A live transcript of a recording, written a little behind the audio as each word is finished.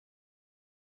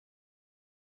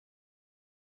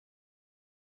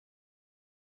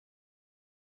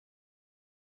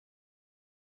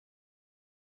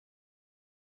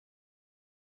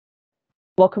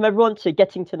Welcome everyone to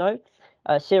Getting to Know,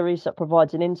 a series that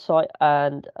provides an insight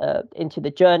and into the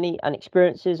journey and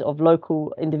experiences of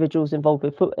local individuals involved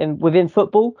within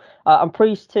football. I'm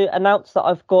pleased to announce that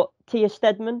I've got Tia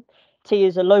Steadman. Tia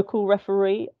is a local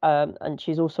referee, and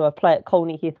she's also a player at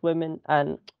Colney Heath Women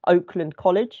and Oakland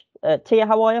College. Tia,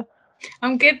 how are you?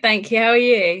 I'm good, thank you. How are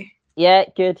you? Yeah,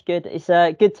 good. It's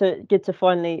good to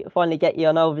finally get you.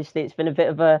 I know obviously it's been a bit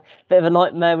of a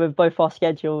nightmare with both our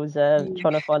schedules,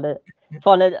 trying to find a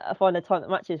time that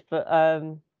matches. But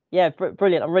yeah,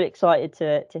 brilliant. I'm really excited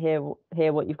to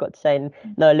hear what you've got to say and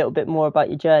know a little bit more about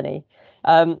your journey.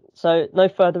 So no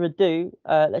further ado,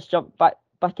 let's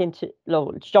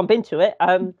let's jump into it.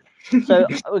 So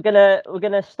we're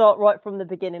gonna start right from the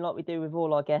beginning like we do with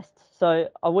all our guests. So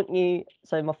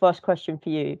my first question for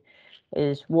you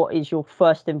is, what is your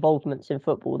first involvements in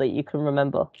football that you can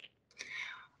remember?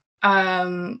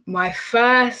 My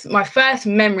first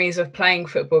memories of playing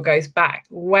football goes back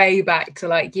way back to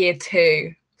like year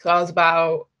two. So I was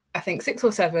about, I think, 6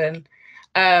 or 7.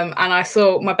 And I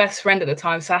saw my best friend at the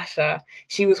time, Sasha.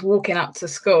 She was walking up to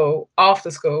school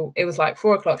after school. It was like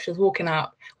 4 o'clock. She was walking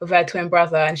up with her twin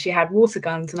brother, and she had water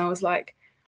guns. And I was like,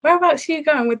 "Whereabouts are you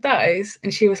going with those?"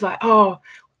 And she was like, "Oh,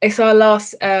 it's our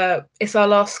last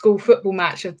school football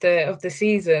match of the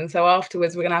season. So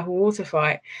afterwards, we're gonna have a water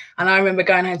fight." And I remember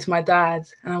going home to my dad,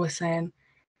 and I was saying,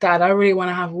 "Dad, I really want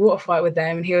to have a water fight with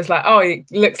them." And he was like, "Oh, it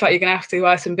looks like you're gonna have to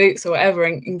buy some boots or whatever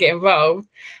and get involved."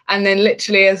 And then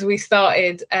literally, as we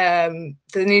started the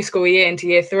new school year into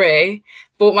year 3,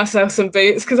 bought myself some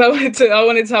boots because I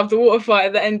wanted to have the water fight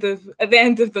at the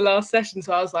end of the last session.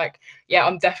 So I was like, "Yeah,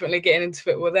 I'm definitely getting into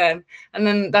football then." And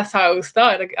then that's how it all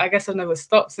started. I guess I've never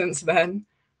stopped since then.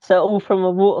 So all from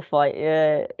a water fight,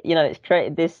 it's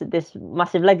created this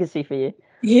massive legacy for you.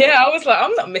 Yeah, I was like,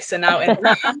 I'm not missing out in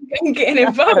that. I'm getting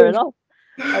That's fair involved. enough.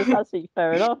 That's absolutely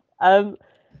fair enough.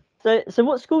 So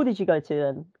what school did you go to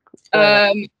then, growing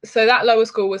up? So that lower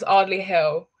school was Ardley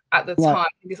Hill at the Yeah. time.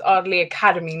 It's Ardley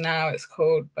Academy now, it's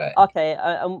called. But Okay,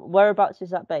 and whereabouts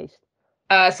is that based?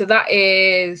 so that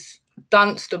is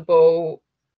Dunstable.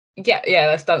 Yeah,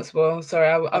 that's Dunstable. Sorry,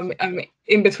 I'm Okay. I'm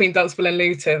in between Dunstable and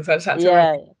Luton, so I just had to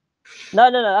remember. Yeah. No,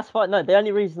 that's fine. No, the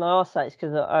only reason I asked that is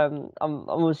because I'm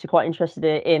obviously quite interested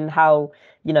in how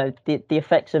the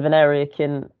effects of an area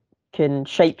can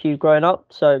shape you growing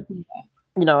up. So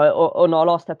on our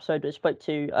last episode, we spoke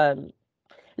to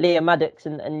Leah Maddox,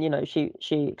 and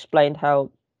she explained how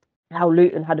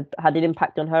Luton had an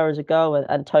impact on her as a girl,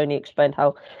 and Tony explained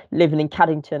how living in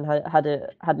Caddington had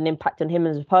an impact on him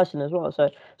as a person as well. So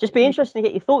just be interesting to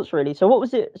get your thoughts really. So what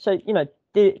was it? So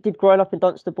did growing up in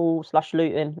Dunstable slash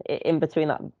Luton, in between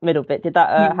that middle bit, did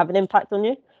that have an impact on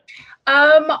you?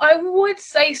 I would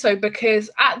say so because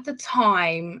at the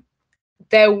time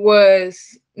there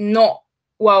was not,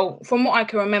 well, from what I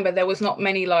can remember, there was not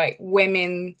many like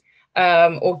women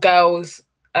or girls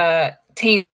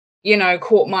teams,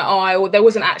 caught my eye, or there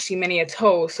wasn't actually many at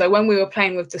all. So when we were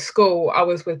playing with the school, I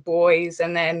was with boys,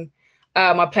 and then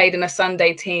I played in a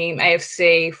Sunday team,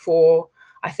 AFC, for,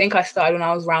 I think I started when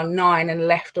I was around 9 and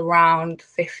left around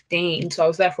 15. So I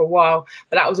was there for a while,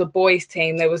 but that was a boys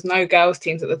team. There was no girls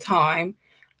teams at the time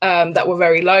that were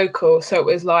very local. So it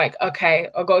was like, okay,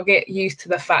 I've got to get used to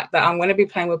the fact that I'm going to be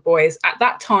playing with boys. At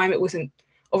that time, it wasn't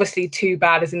obviously too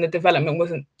bad, as in the development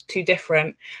wasn't too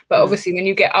different. But obviously, when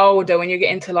you get older, when you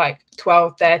get into like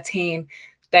 12, 13,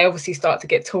 they obviously start to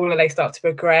get taller, they start to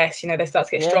progress, they start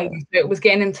to get Yeah. stronger. So it was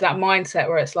getting into that mindset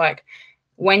where it's like,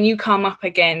 when you come up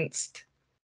against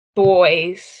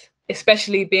boys,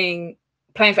 especially being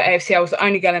playing for AFC, I was the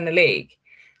only girl in the league.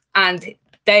 And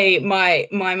my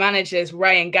managers,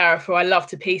 Ray and Gareth, who I love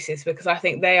to pieces because I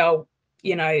think they are,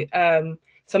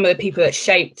 some of the people that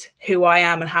shaped who I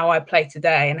am and how I play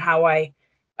today and how I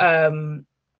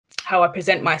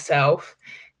present myself.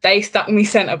 They stuck me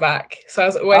centre back, so I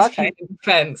was always Okay. playing in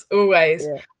defence, always.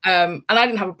 Yeah. And I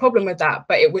didn't have a problem with that,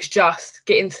 but it was just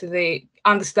getting to the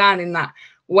understanding that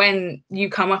when you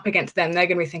come up against them, they're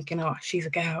going to be thinking, "Oh, she's a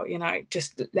girl,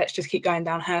 let's just keep going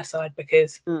down her side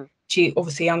because Mm. she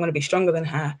obviously I'm going to be stronger than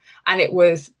her." And it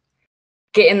was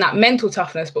getting that mental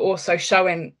toughness, but also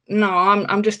showing, no,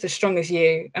 I'm just as strong as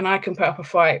you, and I can put up a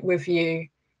fight with you.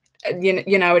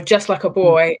 Just like a Mm.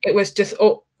 boy. It was just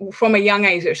from a young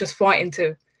age. It was just fighting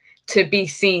to be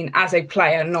seen as a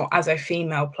player, not as a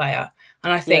female player.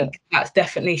 And I Yeah. think that's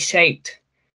definitely shaped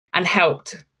and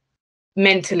helped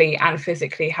mentally and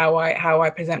physically how I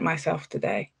present myself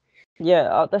today.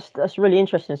 Yeah, that's really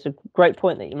interesting. It's a great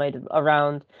point that you made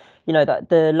around, that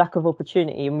the lack of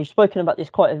opportunity, and we've spoken about this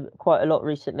quite a lot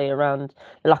recently around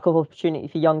the lack of opportunity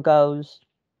for young girls.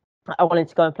 I wanted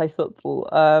to go and play football.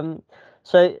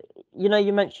 So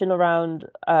you mentioned around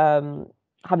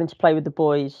having to play with the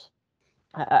boys,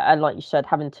 and like you said,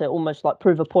 having to almost like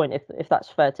prove a point, if that's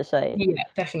fair to say. Yeah,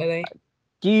 definitely.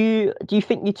 Do you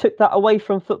think you took that away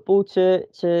from football to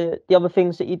the other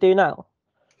things that you do now?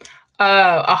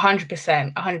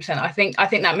 100%, 100%. I think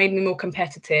that made me more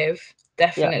competitive,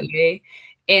 definitely.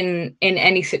 In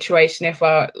any situation, if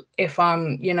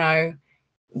I'm,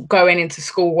 going into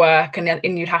schoolwork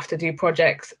and you'd have to do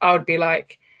projects, I would be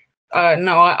like,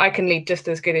 no, I can lead just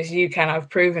as good as you can. I've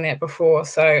proven it before.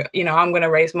 So, I'm going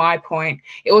to raise my point.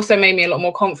 It also made me a lot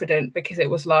more confident, because it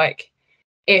was like,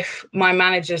 if my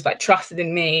managers like trusted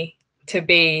in me to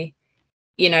be,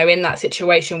 in that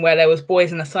situation where there was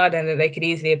boys on the side end that they could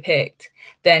easily have picked,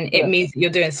 then it means that you're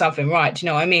doing something right. Do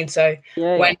you know what I mean? So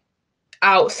when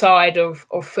outside of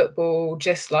football,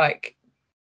 just like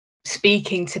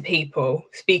speaking to people,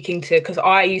 because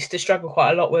I used to struggle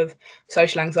quite a lot with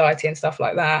social anxiety and stuff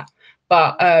like that.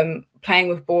 But playing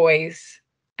with boys,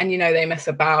 and they mess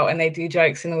about and they do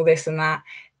jokes and all this and that,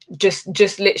 just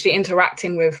literally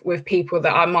interacting with people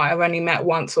that I might have only met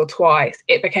once or twice,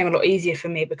 it became a lot easier for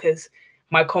me, because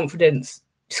my confidence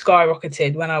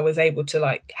skyrocketed when I was able to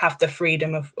like have the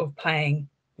freedom of playing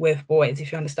with boys,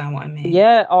 if you understand what I mean.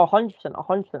 Yeah, 100%,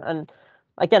 100%. And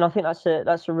again, I think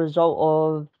that's a result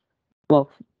of,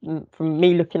 well, from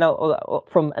me looking out, or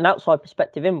from an outside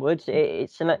perspective inwards,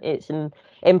 it's an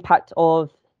impact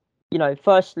of,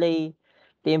 firstly,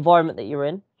 the environment that you're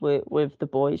in with the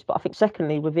boys, but I think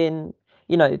secondly, within,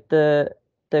 the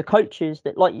coaches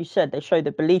that, like you said, they show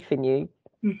the belief in you.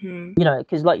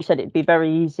 Because like you said, it'd be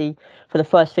very easy for the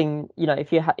first thing,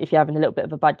 if you're having a little bit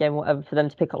of a bad game or whatever, for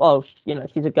them to pick up, oh,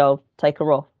 she's a girl, take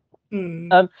her off.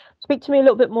 Speak to me a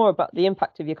little bit more about the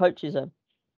impact of your coaches then.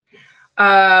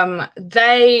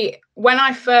 When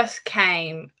I first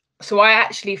came, so I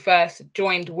actually first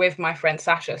joined with my friend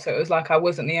Sasha, so it was like I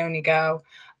wasn't the only girl.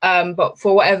 But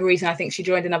for whatever reason, I think she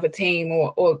joined another team,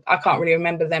 or I can't really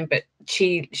remember them, but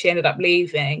she ended up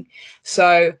leaving.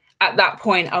 So at that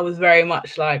point, I was very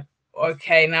much like,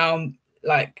 okay, now I'm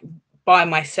like by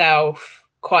myself,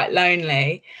 quite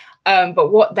lonely.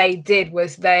 But what they did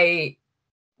was they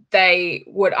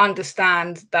would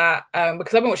understand that,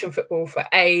 because I've been watching football for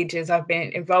ages. I've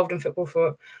been involved in football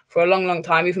for a long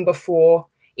time, even before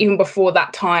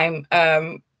that time.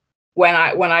 When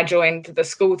I joined the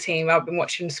school team, I've been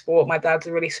watching sport. My dad's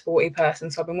a really sporty person,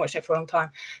 so I've been watching it for a long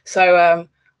time. So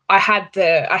I had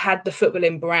the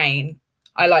footballing brain.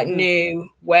 I knew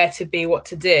where to be, what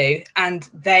to do, and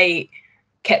they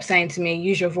kept saying to me,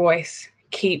 use your voice,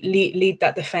 lead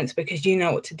that defense, because you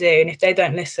know what to do, and if they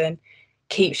don't listen,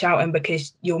 keep shouting,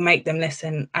 because you'll make them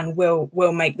listen, and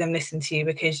we'll make them listen to you,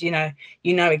 because you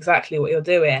know exactly what you're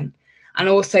doing. And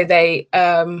also they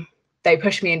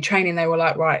pushed me in training. They were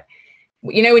like, right,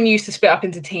 when you used to split up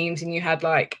into teams and you had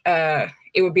like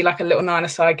it would be like a little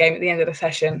 9-a-side game at the end of the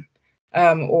session,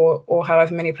 or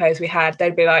however many players we had,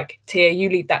 they'd be like, Tia, you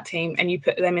lead that team, and you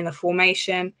put them in the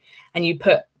formation, and you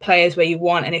put players where you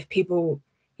want, and if people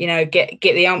get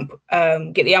the ump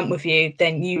with you,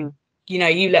 then you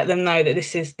let them know that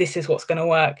this is what's going to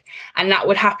work. And that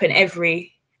would happen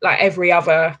every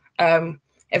other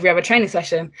training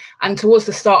session. And towards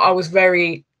the start, I was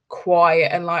very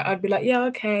quiet, and like I'd be like, yeah,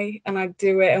 okay, and I'd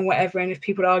do it and whatever. And if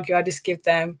people argue, I just give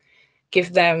them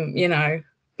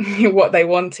what they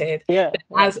wanted. Yeah.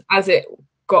 As it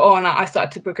got on, I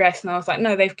started to progress, and I was like,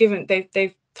 no,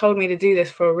 they've told me to do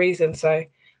this for a reason. So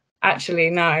actually,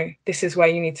 no, this is where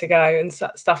you need to go, and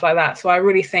stuff like that. So I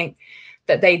really think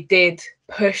that they did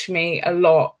push me a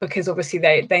lot, because obviously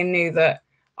they knew that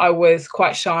I was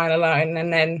quite shy and alone.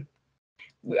 And then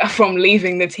from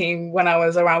leaving the team when I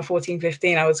was around 14,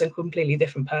 15, I was a completely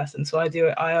different person. So I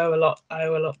owe a lot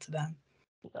to them.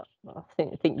 I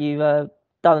think you've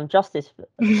done them justice.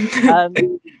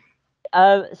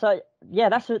 So yeah,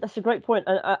 that's a great point,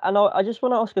 and I just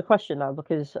want to ask a question now,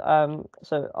 because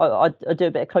so I do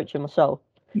a bit of coaching myself.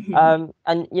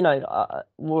 And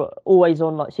we're always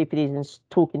on like CPDs and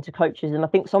talking to coaches, and I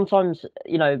think sometimes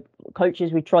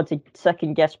coaches, we try to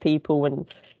second guess people and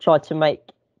try to make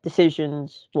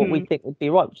decisions what we think would be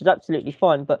right, which is absolutely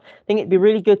fine. But I think it'd be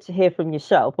really good to hear from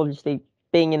yourself, obviously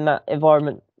being in that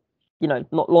environment,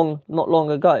 not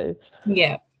long ago.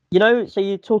 Yeah. So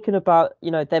you're talking about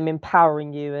them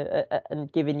empowering you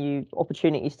and giving you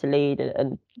opportunities to lead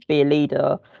and be a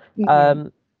leader.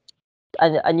 And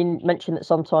you mentioned that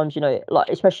sometimes, like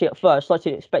especially at first, like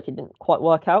you expected, didn't quite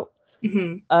work out.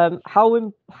 How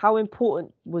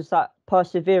important was that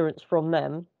perseverance from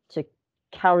them to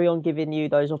carry on giving you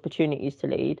those opportunities to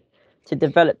lead, to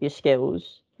develop your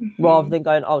skills, rather than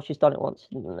going, oh, she's done it once,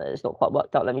 it's not quite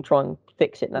worked out, let me try and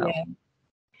fix it now?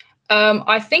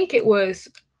 I think it was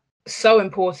so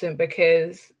important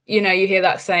because, you hear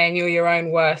that saying, you're your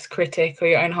own worst critic or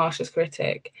your own harshest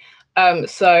critic.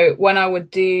 So when I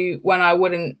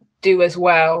wouldn't do as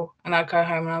well, and I'd go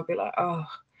home and I'd be like, oh,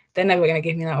 they're never going to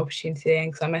give me that opportunity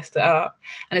because I messed it up.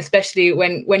 And especially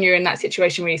when you're in that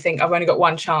situation where you think, I've only got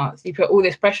one chance, you put all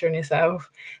this pressure on yourself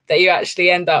that you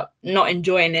actually end up not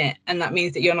enjoying it. And that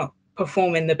means that you're not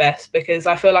performing the best, because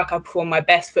I feel like I perform my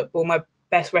best football, my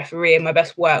best referee and my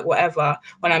best work, whatever,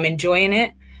 when I'm enjoying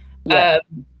it. Yeah.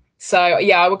 So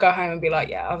yeah, I would go home and be like,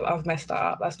 yeah, I've messed that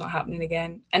up. That's not happening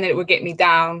again. And then it would get me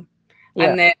down. Yeah.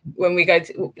 And then when we go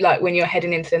to, like, when you're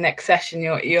heading into the next session,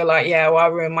 you're like, yeah, well, I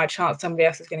ruined my chance. Somebody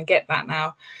else is going to get that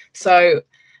now. So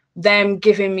them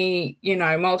giving me,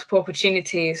 multiple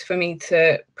opportunities for me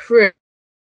to prove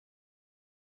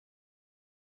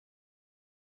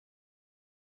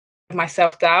my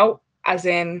self-doubt, as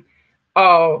in,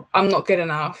 oh, I'm not good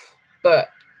enough. But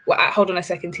hold on a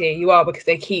second here, you are, because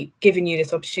they keep giving you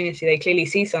this opportunity. They clearly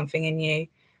see something in you.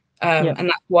 And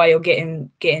that's why you're getting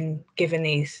given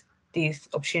these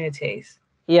opportunities.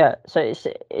 Yeah, so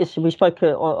it's we spoke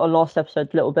on last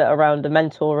episode a little bit around a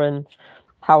mentor and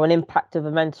how an impact of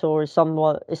a mentor is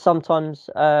sometimes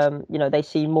they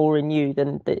see more in you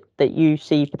than that you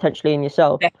see potentially in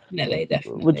yourself. Definitely.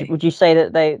 Would you say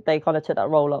that they kind of took that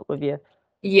role up with you?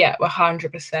 Yeah,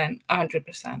 100%. Yeah, I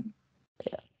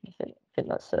think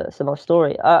that's a nice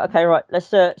story. Okay, right. Let's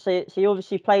so you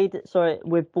obviously played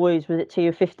with boys. Was it till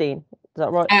you're 15? Is that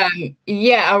right?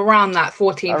 Yeah, around that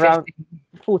 14, around 15.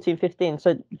 14, 15.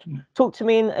 So talk to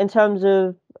me in terms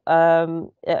of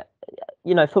football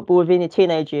within your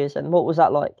teenage years, and what was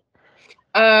that like?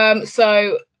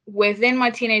 So within my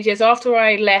teenage years, after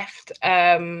I left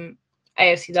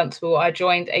AFC Dunstable, I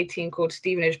joined a team called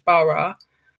Stevenage Borough,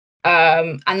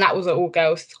 and that was an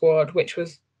all-girls squad, which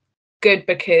was good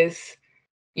because,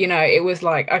 it was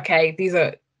like, okay, these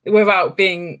are, without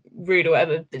being rude or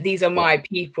whatever, these are my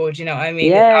people. Do you know what I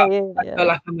mean? Yeah. I feel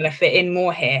like I'm going to fit in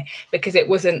more here, because it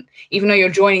wasn't, even though you're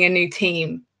joining a new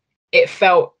team, it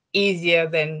felt easier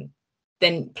than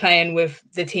playing with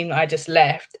the team that I just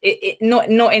left. It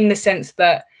not in the sense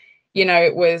that,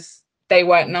 it was, they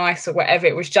weren't nice or whatever.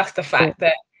 It was just the fact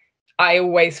that I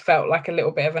always felt like a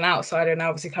little bit of an outsider, and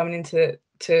obviously coming into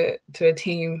a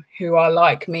team who are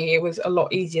like me, it was a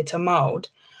lot easier to mold.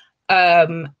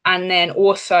 And then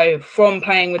also from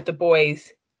playing with the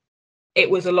boys, it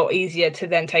was a lot easier to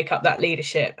then take up that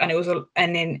leadership. And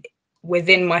and then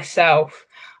within myself,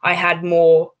 I had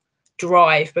more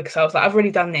drive, because I was like, I've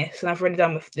already done this, and I've already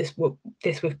done this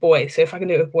with boys. So if I can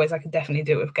do it with boys, I can definitely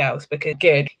do it with girls, because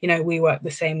good, we work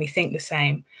the same, we think the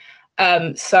same.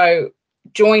 So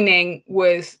joining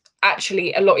was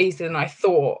actually a lot easier than I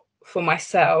thought for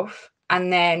myself.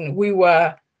 And then we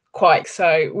were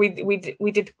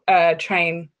we did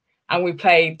train, and we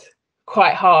played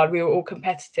quite hard. We were all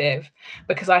competitive,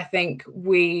 because I think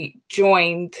we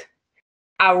joined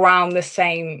around the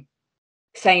same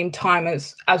time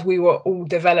as we were all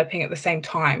developing at the same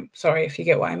time. Sorry, if you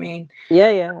get what I mean.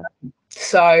 Yeah.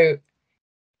 So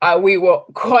we were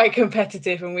quite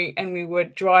competitive, and we were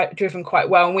driven quite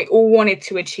well, and we all wanted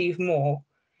to achieve more,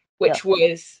 which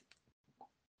was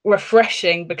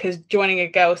refreshing, because joining a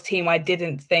girls' team, I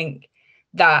didn't think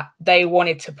that they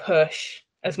wanted to push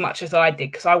as much as I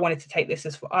did, because I wanted to take this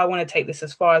as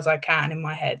far as I can in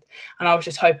my head, and I was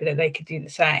just hoping that they could do the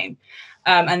same,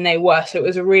 and they were. So it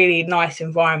was a really nice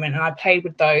environment, and I played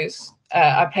with those.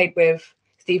 I played with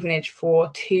Stevenage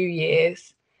for 2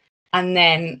 years, and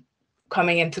then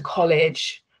coming into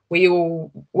college, we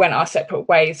all went our separate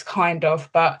ways, kind of.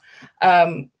 But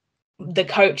the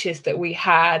coaches that we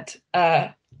had,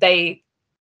 they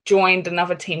joined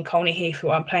another team, Colney Heath,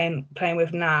 who I'm playing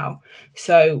with now.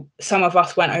 So some of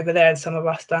us went over there, and some of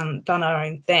us done our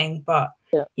own thing. But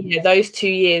those 2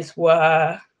 years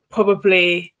were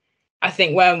probably, I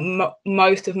think, where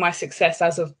most of my success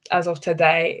as of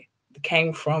today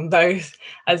came from. Those,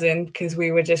 as in, because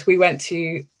we went to we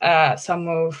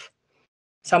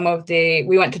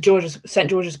went to St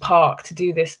George's Park to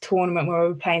do this tournament where we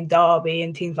were playing Derby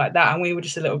and teams like that, and we were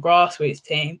just a little grassroots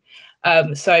team.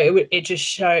 So it just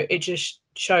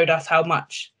showed us how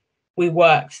much we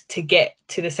worked to get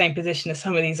to the same position as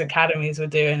some of these academies were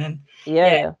doing, and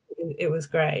it was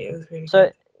great. It was really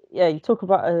good. Yeah, you talk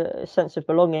about a sense of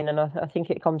belonging, and I think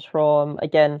it comes from,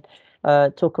 again,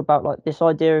 talk about like this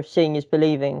idea of seeing is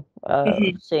believing,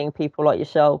 seeing people like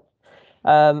yourself.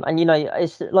 And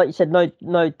it's like you said,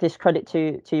 no discredit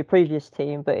to your previous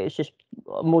team, but it's just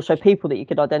more so people that you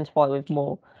could identify with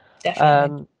more.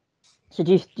 Definitely. So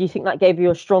do you think that gave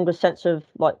you a stronger sense of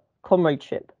like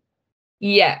comradeship?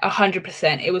 Yeah,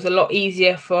 100%. It was a lot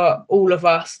easier for all of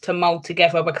us to mold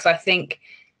together because I think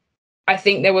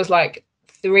there was like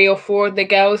 3 or 4 of the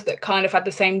girls that kind of had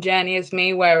the same journey as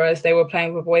me, whereas they were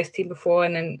playing with a boys team before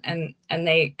and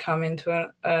they come into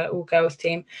a all girls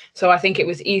team. So I think it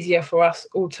was easier for us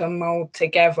all to mold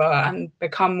together and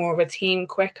become more of a team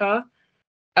quicker.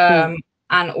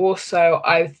 And also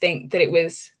I think that it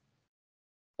was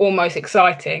almost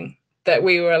exciting that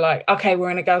we were like, okay, we're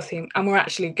in a girls team and we're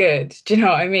actually good. Do you know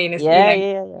what I mean? It's,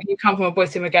 Yeah, when you come from a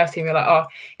boys team, a girls team, you're like, oh,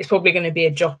 it's probably going to be a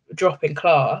drop in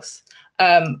class.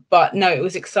 But no, it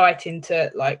was exciting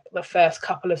to like the first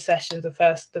couple of sessions, the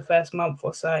first month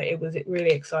or so. It was really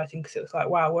exciting because it was like,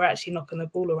 wow, we're actually knocking the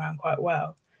ball around quite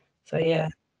well. So yeah.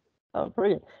 Oh,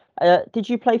 brilliant. Did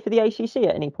you play for the ACC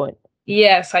at any point?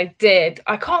 Yes, I did.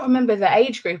 I can't remember the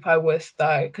age group I was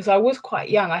though, because I was quite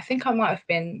young. I think I might have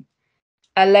been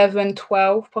 11,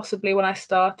 12 possibly when I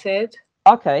started.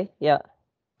 Okay, yeah.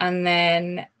 And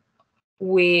then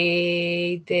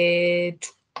we did,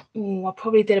 I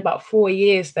probably did about 4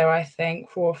 years there, I think,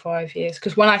 4 or 5 years.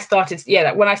 Because when I started,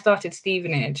 when I started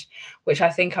Stevenage, which I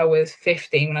think I was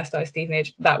 15 when I started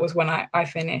Stevenage, that was when I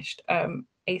finished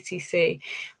ACC.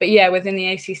 But yeah, within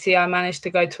the ACC, I managed to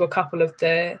go to a couple of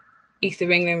the East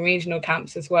of England regional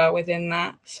camps as well within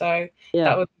that. So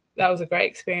that was a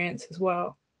great experience as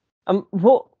well.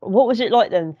 What was it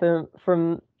like then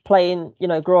from playing,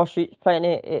 grassroots, playing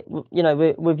it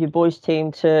with your boys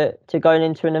team to going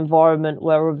into an environment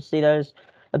where obviously there's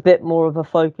a bit more of a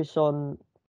focus on,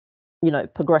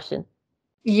 progressing?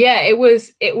 Yeah, it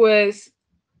was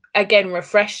again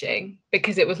refreshing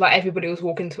because it was like everybody was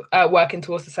working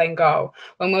towards the same goal.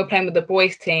 When we were playing with the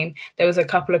boys team, there was a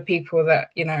couple of people that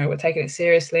were taking it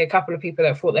seriously, a couple of people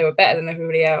that thought they were better than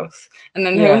everybody else, and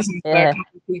then there was a couple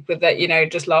of people that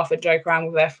just laugh and joke around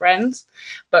with their friends.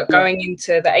 But going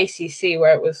into the ACC,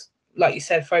 where it was, like you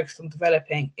said, focused on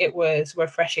developing, it was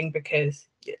refreshing because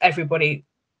everybody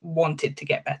wanted to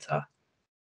get better.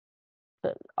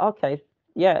 Okay.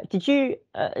 Yeah. Did you?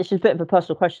 It's just a bit of a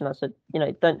personal question. I said,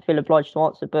 don't feel obliged to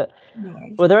answer. But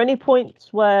were there any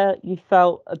points where you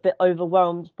felt a bit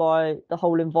overwhelmed by the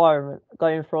whole environment,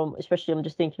 going from, especially I'm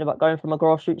just thinking about going from a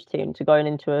grassroots team to going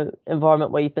into an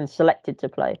environment where you've been selected to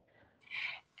play?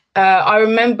 I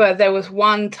remember there was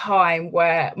one time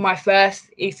where my first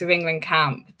East of England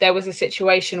camp, there was a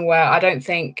situation where I don't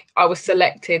think I was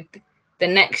selected the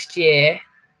next year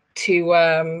to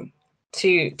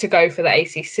go for the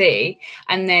ACC.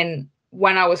 And then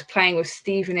when I was playing with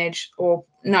Stevenage,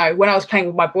 when I was playing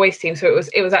with my boys team, so it was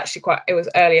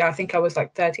earlier. I think I was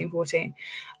like 13, 14.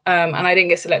 And I didn't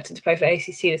get selected to play for the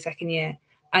ACC the second year.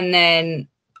 And then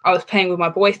I was playing with my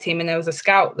boys team and there was a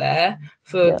scout there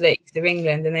for the East of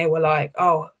England and they were like,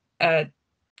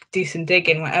 do some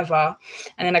digging, whatever.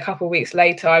 And then a couple of weeks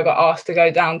later, I got asked to go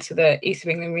down to the East of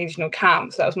England regional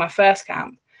camp. So that was my first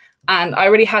camp. And I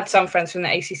already had some friends from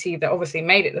the ACC that obviously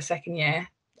made it the second year.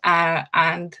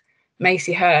 And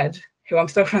Macy Hurd, who I'm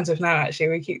still friends with now,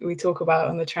 actually, we talk about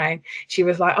on the train. She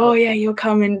was like, "Oh yeah, you're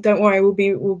coming. Don't worry,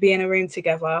 we'll be in a room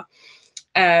together."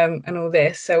 And all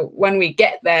this. So when we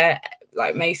get there,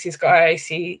 like Macy's got her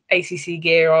ACC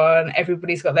gear on,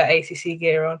 everybody's got their ACC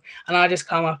gear on, and I just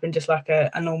come up in just like a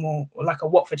normal, like a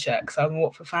Watford shirt because I'm a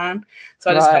Watford fan.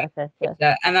 So I just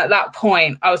and at that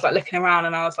point, I was like looking around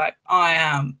and I was like, I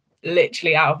am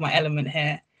literally out of my element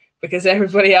here because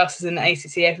everybody else is in the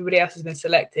ACC, everybody else has been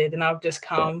selected, and I've just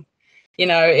come. In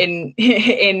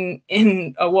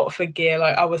a Watford gear,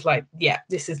 like I was like, yeah,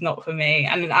 this is not for me.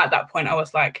 And then at that point, I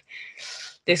was like,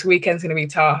 this weekend's going to be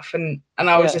tough. And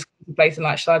I was just contemplating,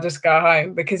 like, should I just go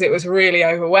home? Because it was really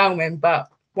overwhelming. But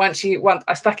once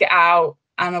I stuck it out,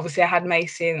 and obviously I had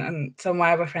Macy and some of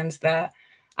my other friends there.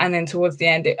 And then towards the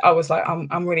end, I was like,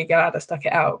 I'm really glad I stuck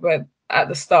it out. But at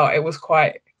the start, it was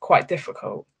quite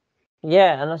difficult.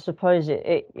 Yeah, and I suppose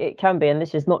it can be, and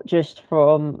this is not just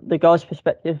from the guys'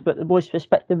 perspective, but the boys'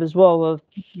 perspective as well. Of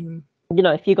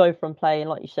if you go from playing,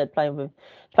 like you said, playing with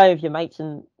your mates,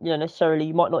 and necessarily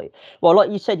you might not. Well,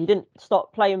 like you said, you didn't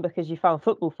start playing because you found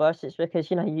football first. It's because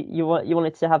you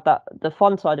wanted to have the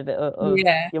fun side of it of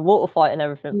your water fight and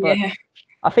everything. But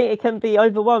I think it can be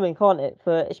overwhelming, can't it?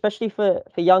 Especially for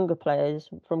younger players,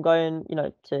 from going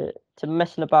to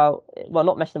messing about, well,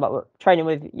 not messing about, but training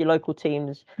with your local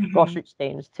teams, grassroots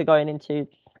teams, to going into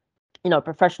a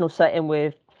professional setting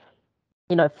with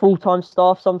full-time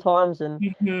staff sometimes,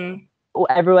 and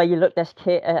everywhere you look there's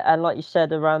kit, and like you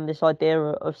said, around this idea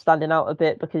of standing out a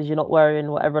bit because you're not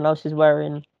wearing what everyone else is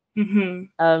wearing.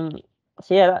 So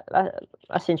yeah,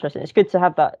 that's interesting. It's good to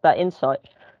have that insight.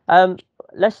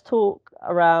 Let's talk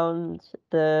around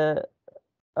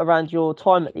your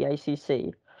time at the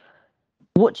ACC.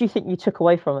 What do you think you took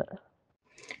away from it?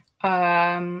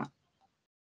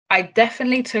 I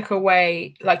definitely took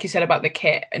away, like you said, about the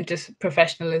kit and just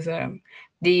professionalism,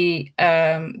 the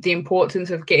importance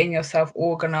of getting yourself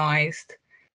organized,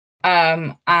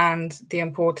 and the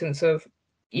importance of,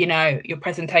 your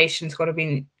presentation's got to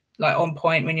be like on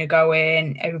point when you go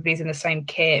in. Everybody's in the same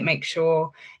kit. Make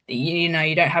sure that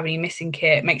you don't have any missing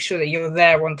kit. Make sure that you're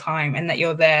there on time and that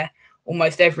you're there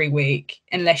almost every week,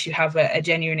 unless you have a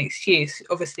genuine excuse.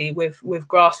 Obviously, with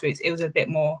grassroots, it was a bit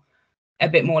more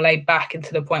laid back, and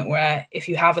to the point where if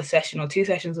you have a session or 2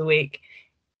 sessions a week,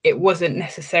 it wasn't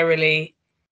necessarily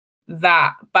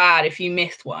that bad if you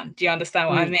missed one. Do you understand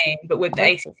what I mean? But with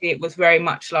the ACC, it was very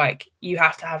much like you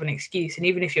have to have an excuse, and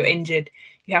even if you're injured,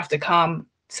 you have to come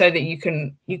so that you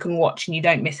can watch and you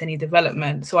don't miss any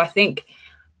development. So I think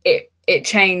it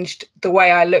changed the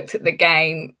way I looked at the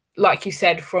game, like you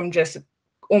said, from just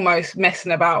almost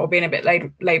messing about or being a bit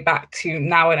laid back to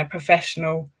now in a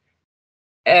professional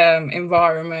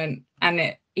environment. And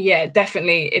it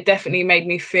definitely made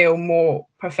me feel more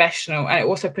professional, and it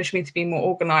also pushed me to be more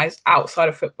organized outside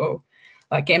of football,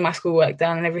 like getting my schoolwork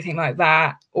done and everything like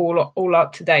that, all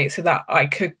up to date, so that I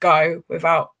could go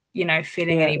without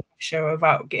feeling any pressure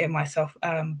about getting myself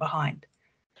behind.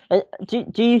 Do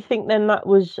you think then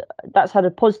that's had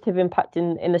a positive impact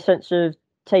in the sense of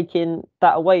taking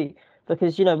that away?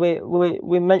 Because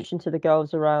we mentioned to the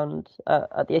girls around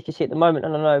at the SEC at the moment,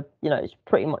 and I know it's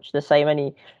pretty much the same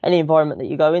any environment that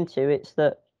you go into. It's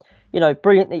that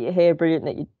brilliant that you're here, brilliant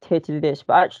that you're here to do this,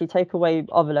 but actually take away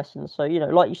other lessons. So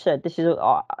like you said, this is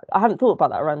I hadn't thought about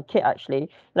that around kit actually.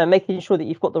 Making sure that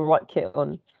you've got the right kit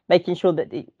on, making sure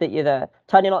that you're there,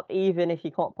 turning up even if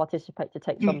you can't participate to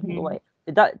take something away.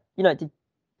 Did that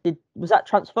was that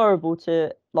transferable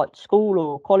to like school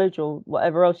or college or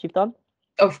whatever else you've done?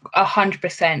 Of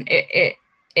 100%.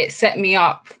 It set me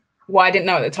up. Well, I didn't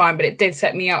know at the time, but it did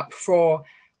set me up for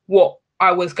what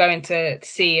I was going to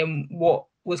see and what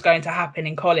was going to happen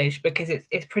in college, because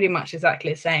it's pretty much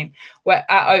exactly the same. We're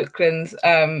at Oakland's,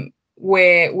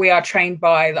 we are trained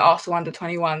by the Arsenal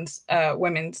under-21s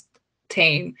women's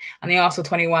team, and the Arsenal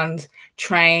 21s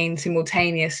train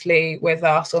simultaneously with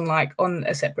us on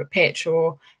a separate pitch,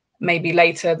 or maybe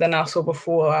later than us or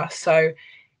before us. So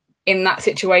in that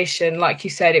situation, like you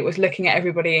said, it was looking at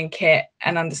everybody in kit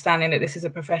and understanding that this is a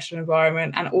professional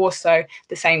environment, and also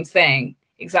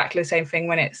exactly the same thing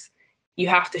when you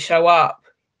have to show up,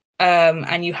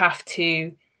 and you have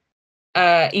to,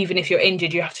 even if you're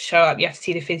injured, you have to show up, you have to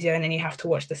see the physio, and then you have to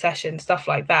watch the session, stuff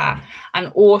like that. And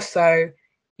also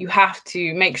you have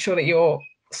to make sure that your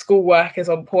schoolwork is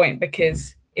on point,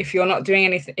 because if you're not doing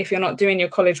anything, if you're not doing your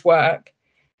college work,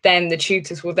 then the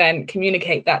tutors will then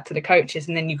communicate that to the coaches,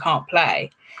 and then you can't play.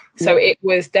 So it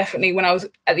was definitely, when I was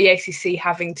at the ACC,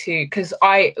 having to, because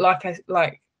like I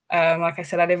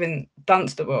said, I live in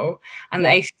Dunstable, and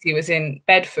the ACC was in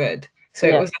Bedford, so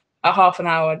it was a half an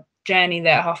hour journey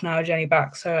there, half an hour journey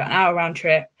back, so an hour round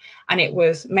trip. And it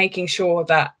was making sure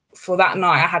that for that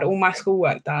night I had all my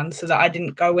schoolwork done, so that I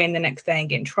didn't go in the next day and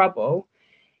get in trouble.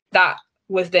 That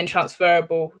was then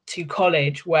transferable to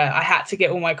college, where I had to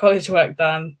get all my college work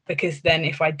done, because then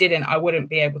if I didn't, I wouldn't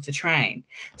be able to train.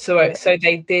 So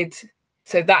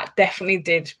that definitely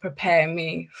did prepare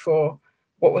me for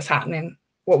what was happening,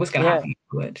 what was going to happen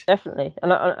afterward. Definitely,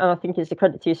 and I think it's a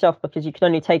credit to yourself, because you can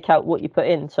only take out what you put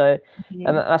in. So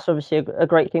that's obviously a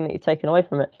great thing that you've taken away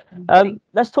from it.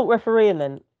 Let's talk refereeing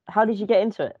then. How did you get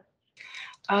into it?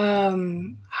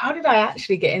 How did I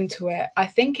actually get into it? I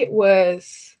think it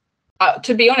was,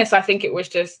 to be honest, I think it was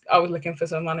just, I was looking for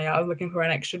some money. I was looking for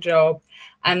an extra job.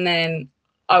 And then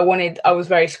I was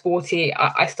very sporty.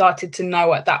 I started to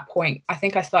know at that point, I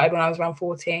think I started when I was around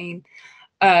 14.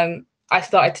 I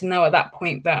started to know at that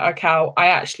point that, okay, I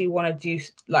actually want to do,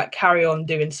 like, carry on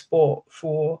doing sport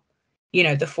for,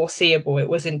 the foreseeable. It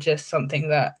wasn't just something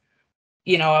that,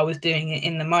 I was doing it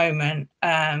in the moment.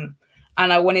 And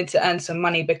I wanted to earn some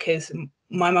money, because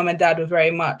my mum and dad were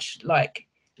very much like,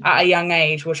 at a young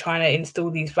age, were trying to instill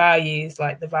these values,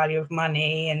 like the value of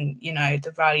money, and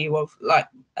the value of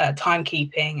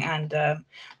timekeeping, and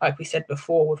like we said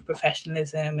before, with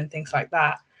professionalism and things like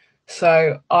that.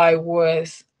 So I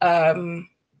was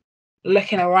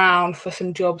looking around for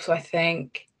some jobs. I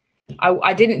think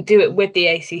I didn't do it with the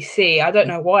ACC. I don't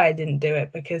know why I didn't do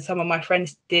it, because some of my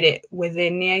friends did it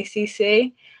within the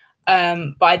ACC.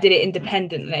 But I did it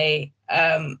independently,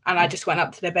 and I just went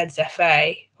up to the Beds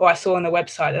FA, or I saw on the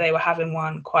website that they were having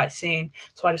one quite soon,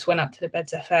 so I just went up to the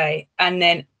Beds FA. And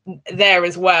then there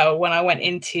as well, when I went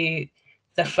into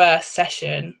the first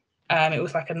session, it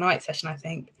was like a night session, I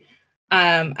think,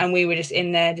 and we were just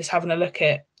in there just having a look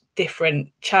at different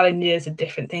challenges and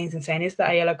different things and saying, is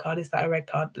that a yellow card, is that a red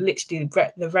card, literally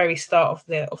the very start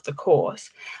of the course.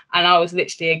 And I was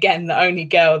literally, again, the only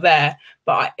girl there,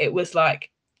 but it was like,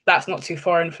 that's not too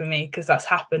foreign for me because that's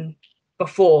happened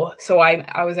before, so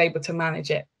I was able to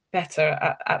manage it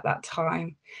better at that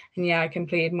time. And yeah, I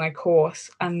completed my course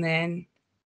and then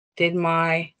did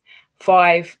my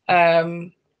 5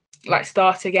 like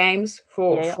starter games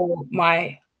for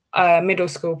my middle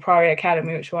school Priory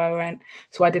Academy, which I went.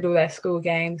 So I did all their school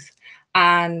games,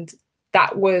 and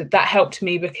that helped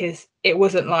me because it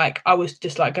wasn't like I was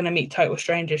just like going to meet total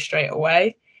strangers straight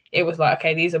away. It was like,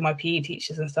 okay, these are my PE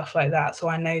teachers and stuff like that, so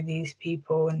I know these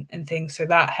people and things. So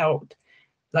that helped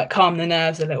like calm the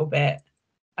nerves a little bit.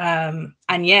 And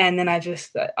yeah, and then I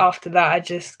just, after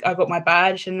that, I got my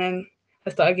badge, and then I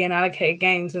started getting allocated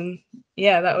games, and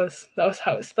yeah, that was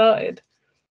how it started.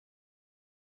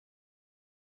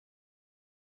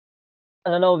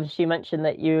 And I know obviously you mentioned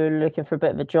that you were looking for a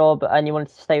bit of a job and you wanted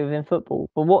to stay within football,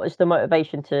 but what is the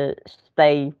motivation to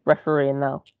stay refereeing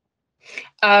now?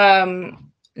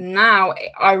 Now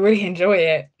I really enjoy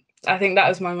it. I think that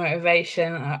was my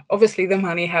motivation. Obviously the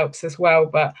money helps as well,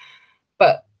 but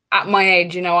at my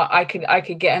age, you know, I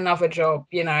could get another job,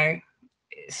 you know,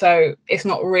 so it's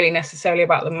not really necessarily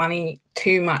about the money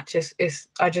too much. It's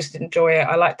I just enjoy it.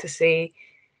 I like to see,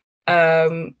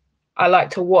 I like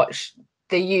to watch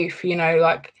the youth, you know,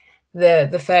 like the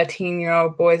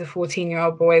 13-year-old boys, the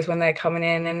 14-year-old boys when they're coming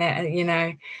in and they're, you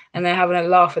know, and they're having a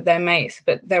laugh at their mates,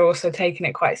 but they're also taking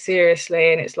it quite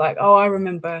seriously. And it's like, oh, I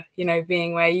remember, you know,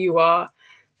 being where you are.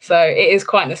 So it is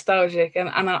quite nostalgic, and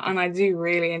I do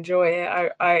really enjoy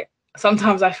it. I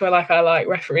sometimes I feel like I like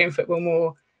refereeing football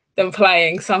more than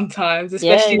playing sometimes,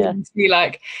 especially when you see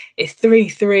like it's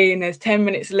 3-3 and there's 10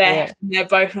 minutes left and they're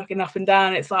both knocking up and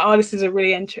down. It's like, oh, this is a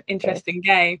really interesting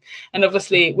game. And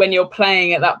obviously when you're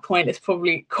playing at that point, it's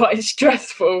probably quite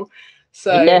stressful.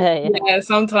 So yeah,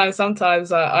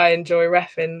 sometimes I enjoy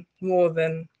reffing more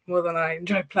than I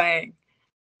enjoy playing.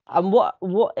 And what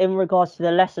in regards to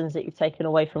the lessons that you've taken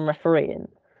away from refereeing?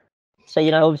 So,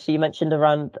 you know, obviously you mentioned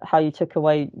around how you took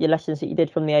away your lessons that you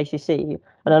did from the ACC, and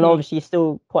then obviously you're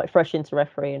still quite fresh into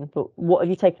refereeing, but what have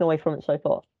you taken away from it so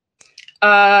far?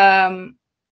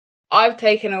 I've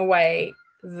taken away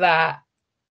that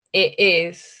it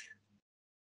is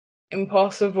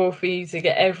impossible for you to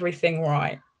get everything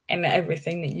right in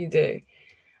everything that you do.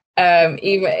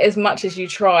 Even as much as you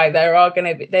try,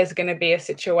 there's gonna be a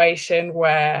situation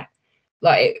where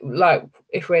like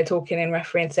if we're talking in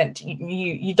refereeing sense,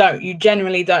 you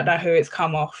generally don't know who it's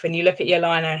come off, and you look at your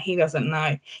liner and he doesn't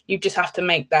know. You just have to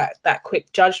make that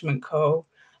quick judgment call.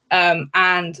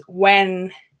 And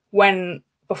when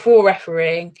before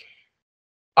refereeing,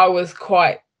 I was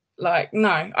quite like,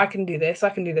 no, I can do this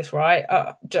right.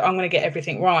 I'm going to get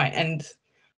everything right. And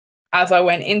as I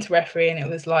went into refereeing, it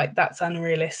was like, that's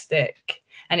unrealistic.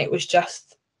 And it was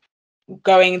just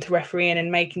going into refereeing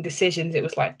and making decisions. It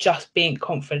was like just being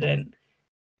confident,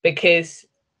 because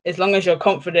as long as you're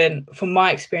confident, from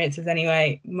my experiences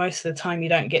anyway, most of the time you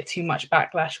don't get too much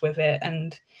backlash with it.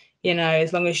 And, you know,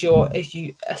 as long as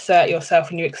you assert yourself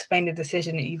and you explain the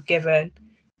decision that you've given,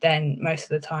 then most of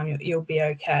the time you'll be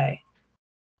okay.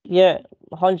 Yeah,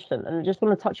 100%. And I just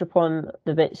want to touch upon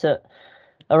the bits that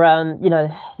around, you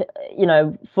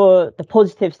know, for the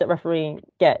positives that refereeing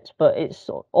gets, but it's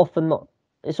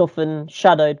often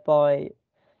shadowed by,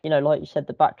 you know, like you said,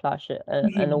 the backlash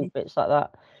and all bits like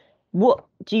that. What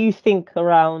do you think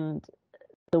around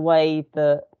the way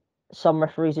that some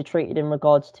referees are treated in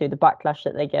regards to the backlash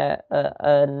that they get,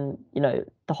 and, you know,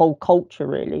 the whole culture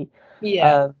really,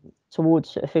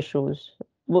 towards officials?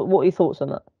 What are your thoughts on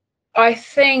that? I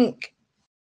think,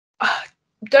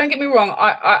 don't get me wrong,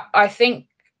 I think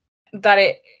that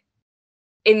it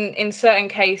in certain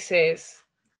cases,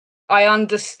 I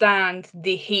understand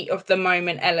the heat of the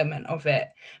moment element of it,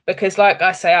 because like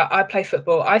I say, I play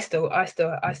football. I still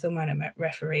moan at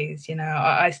referees, you know,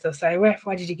 I still say, ref,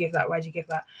 why did you give that? Why did you give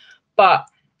that? But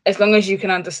as long as you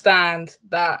can understand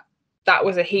that that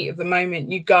was a heat of the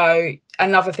moment, you go,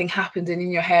 another thing happens, and in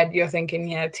your head you're thinking,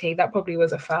 yeah, T, that probably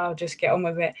was a foul, just get on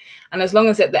with it. And as long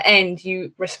as at the end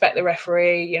you respect the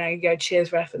referee, you know, you go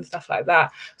cheers ref and stuff like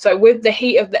that. So with the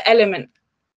heat of the element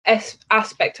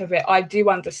aspect of it, I do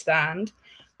understand,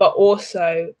 but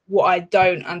also what I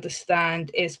don't understand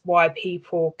is why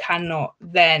people cannot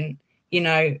then, you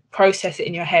know, process it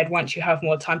in your head once you have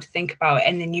more time to think about it,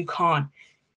 and then you can't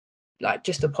like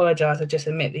just apologize or just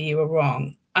admit that you were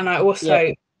wrong. And I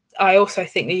also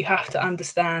think that you have to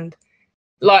understand,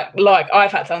 like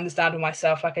I've had to understand with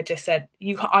myself, like I just said,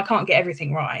 I can't get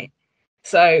everything right.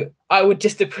 So I would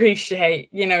just appreciate,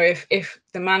 if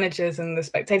the managers and the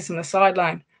spectators on the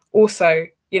sideline also,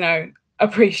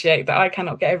 appreciate that I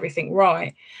cannot get everything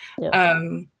right. Yeah.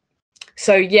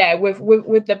 So yeah, with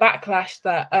the backlash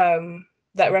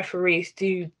that referees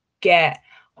do get,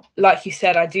 like you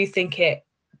said, I do think it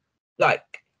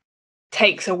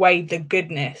takes away the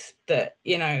goodness that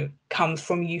comes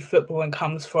from youth football and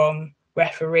comes from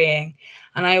refereeing.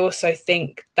 And I also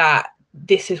think that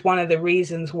this is one of the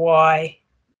reasons why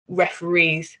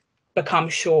referees become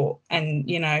short, and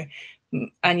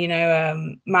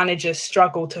managers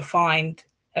struggle to find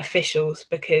officials,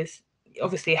 because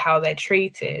obviously how they're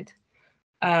treated.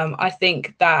 I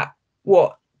think that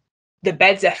what the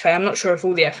Beds FA, I'm not sure if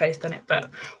all the FA's done it, but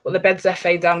what the Beds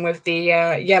FA done with the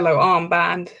yellow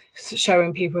armband,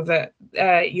 showing people that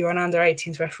you're an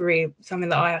under-18s referee, something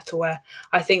that I have to wear,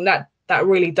 I think that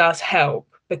really does help,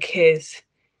 because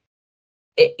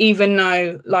even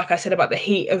though, like I said about the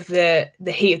heat of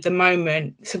the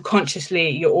moment, subconsciously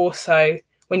you're also,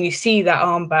 when you see that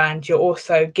armband, you're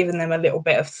also giving them a little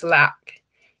bit of slack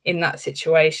in that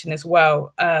situation as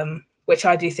well, which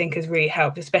I do think has really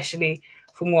helped, especially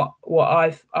from what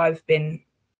I've been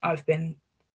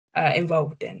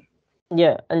involved in.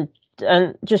 Yeah,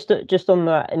 and just on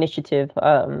that initiative,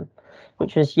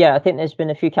 which was, I think there's been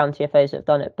a few county FAs that have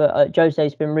done it, but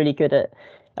Jose's been really good at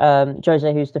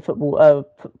Jose, who's the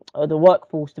the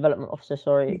workforce development officer,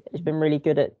 sorry, has been really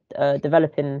good at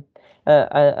developing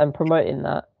and promoting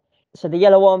that. So the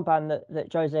yellow armband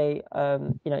that Jose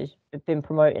has been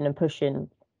promoting and pushing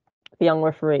for young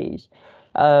referees.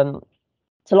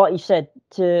 So like you said,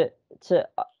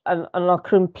 and I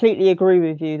completely agree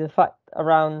with you, the fact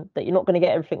around that you're not going to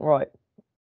get everything right.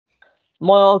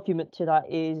 My argument to that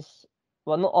is,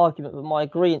 well, not argument, but my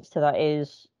agreement to that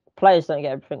is players don't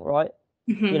get everything right.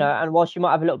 Mm-hmm. And whilst you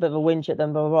might have a little bit of a whinge at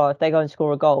them, blah, blah, blah, if they go and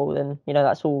score a goal, then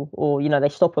that's all, or they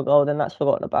stop a goal, then that's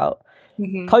forgotten about.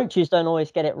 Mm-hmm. Coaches don't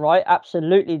always get it right.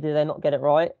 Absolutely, do they not get it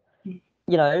right?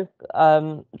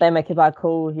 They make a bad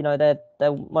call. They're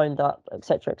moaned up,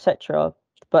 etc., etc.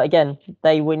 But again,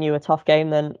 they win you a tough game,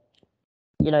 then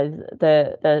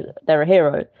they're a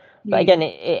hero. But again,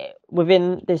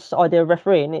 within this idea of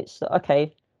refereeing, it's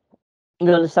okay.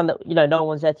 You understand that no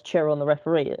one's there to cheer on the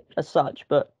referee as such,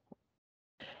 but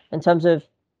in terms of,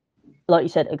 like you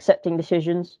said, accepting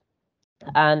decisions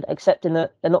and accepting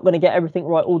that they're not going to get everything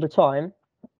right all the time,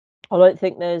 I don't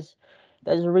think there's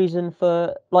a reason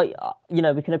for, like,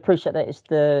 we can appreciate that it's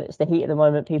the heat of the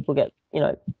moment. People get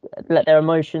let their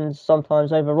emotions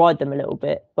sometimes override them a little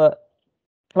bit, but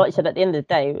like you said, at the end of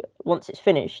the day, once it's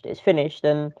finished, it's finished.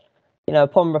 And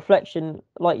upon reflection,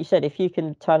 like you said, if you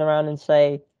can turn around and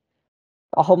say,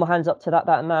 I hold my hands up to that,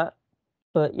 that, and that,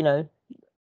 but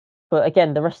but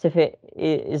again, the rest of it,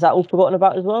 is that all forgotten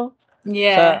about as well?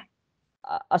 Yeah.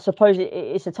 So I suppose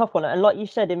it's a tough one. And like you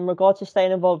said, in regard to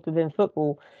staying involved within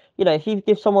football, if you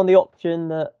give someone the option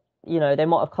that, they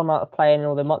might have come out of playing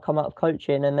or they might come out of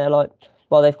coaching, and they're like,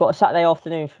 well, they've got a Saturday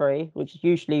afternoon free, which is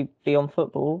usually be on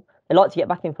football. They like to get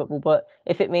back in football, but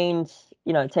if it means,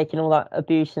 taking all that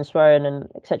abuse and swearing and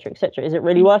etc., etc., is it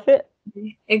really worth it?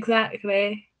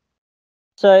 Exactly.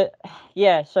 So,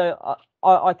 so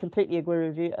I completely agree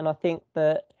with you, and I think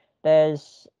that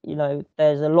there's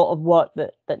a lot of work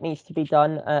that needs to be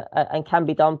done and can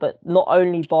be done, but not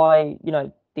only by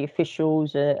the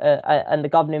officials and the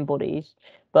governing bodies,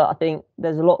 but I think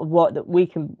there's a lot of work that we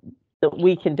can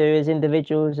do as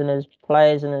individuals and as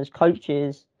players and as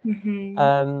coaches, Mm-hmm.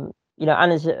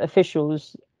 And as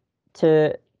officials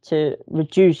to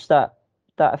reduce that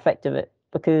effect of it,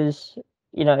 because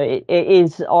it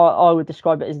is, I would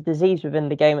describe it as a disease within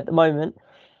the game at the moment.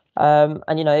 And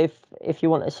if you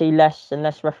want to see less and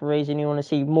less referees, and you want to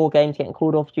see more games getting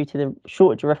called off due to the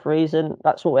shortage of referees, and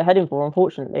that's what we're heading for,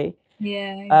 unfortunately.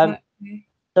 Yeah, exactly.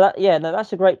 So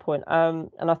that's a great point. And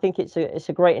I think it's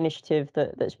a great initiative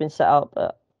that's been set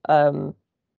up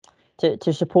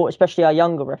to support especially our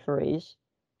younger referees.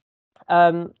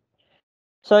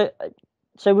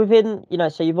 So within,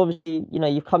 so you've obviously,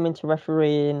 you've come into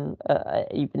refereeing,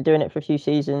 you've been doing it for a few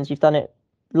seasons, you've done it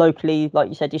locally, like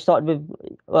you said, you started with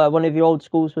one of your old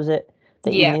schools, was it?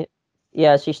 Yeah.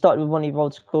 So you started with one of your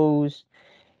old schools,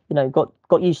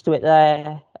 got used to it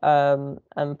there,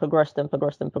 and progressed and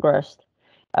progressed and progressed.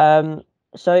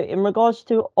 So in regards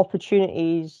to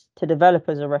opportunities to develop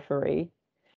as a referee,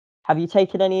 have you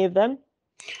taken any of them?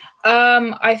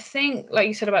 I think, like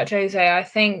you said about Jose, I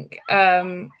think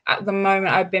at the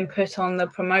moment I've been put on the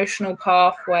promotional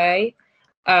pathway,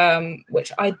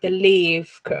 which I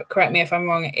believe, correct me if I'm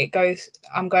wrong,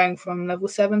 I'm going from level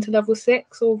 7 to level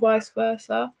 6 or vice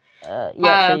versa. So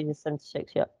you're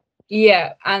 76, yeah.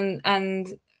 Yeah, and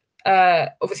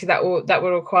obviously that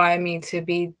will require me to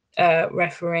be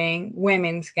refereeing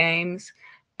women's games,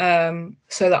 so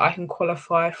that I can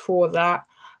qualify for that,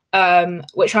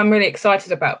 which I'm really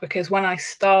excited about, because when I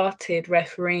started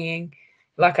refereeing,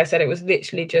 like I said, it was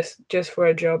literally just for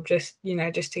a job, just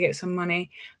just to get some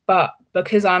money. But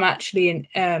because I'm actually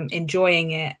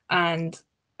enjoying it, and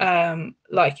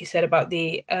like you said about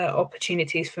the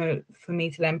opportunities for me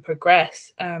to then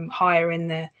progress higher in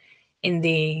the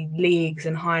leagues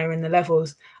and higher in the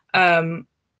levels,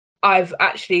 I've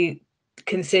actually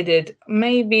considered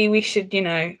maybe we should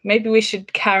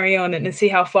carry on and see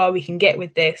how far we can get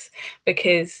with this,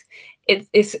 because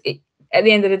it's at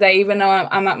the end of the day, even though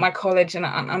I'm at my college and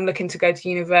I'm looking to go to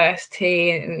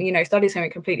university and study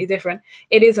something completely different,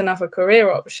 it is another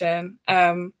career option,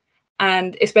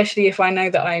 and especially if I know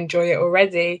that I enjoy it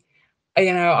already,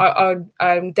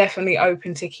 I'm definitely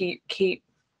open to keep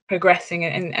progressing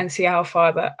and see how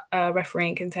far that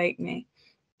refereeing can take me.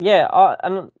 Yeah,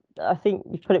 I think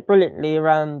you put it brilliantly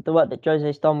around the work that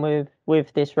Jose's done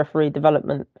with this referee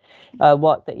development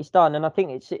work that he's done, and I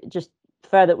think it's just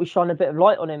fair that we shine a bit of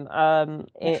light on him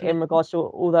in regards to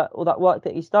all that work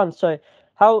that he's done. So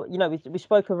how we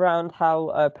spoke around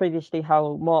how previously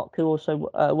how Mark, who also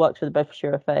works with the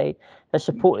Bedfordshire FA, has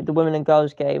supported the women and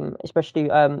girls game, especially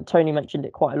Tony mentioned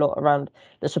it quite a lot around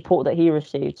the support that he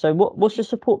received. So what's the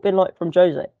support been like from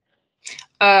Jose?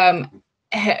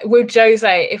 With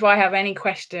Jose, if I have any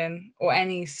question or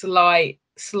any slight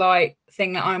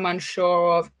thing that I'm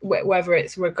unsure of, whether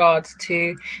it's regards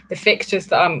to the fixtures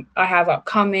that I have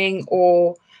upcoming,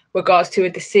 or regards to a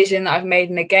decision that I've made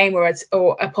in a game, or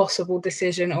a possible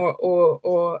decision,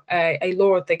 or a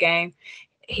law of the game,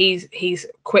 he's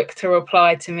quick to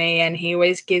reply to me, and he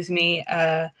always gives me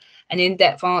an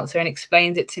in-depth answer and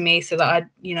explains it to me, so that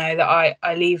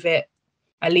I leave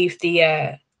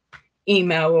the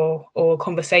email or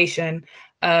conversation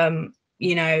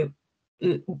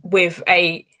with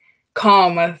a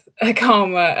calmer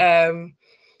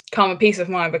peace of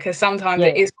mind, because sometimes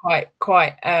it is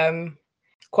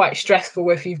quite stressful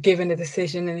if you've given a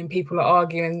decision and then people are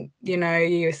arguing,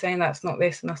 you're saying that's not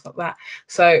this and that's not that.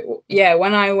 So yeah,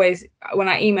 when I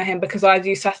email him, because I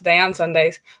do Saturday and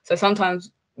Sundays, so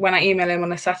sometimes when I email him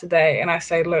on a Saturday and I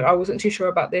say, look, I wasn't too sure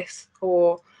about this,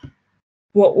 or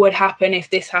what would happen if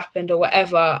this happened, or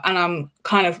whatever, and I'm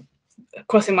kind of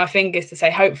crossing my fingers to say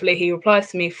hopefully he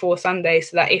replies to me for Sunday,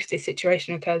 so that if this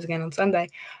situation occurs again on Sunday,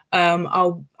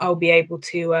 I'll be able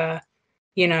to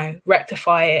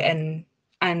rectify it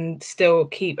and still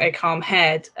keep a calm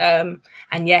head, and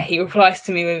yeah, he replies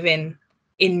to me within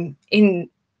in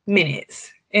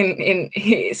minutes. In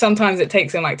sometimes it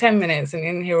takes him like 10 minutes,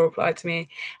 and he'll reply to me,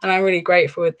 and I'm really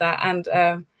grateful with that.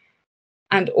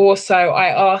 And also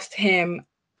I asked him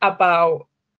about,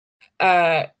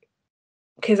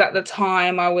 because at the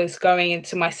time I was going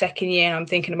into my second year and I'm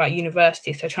thinking about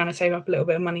university, so trying to save up a little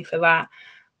bit of money for that.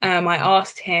 I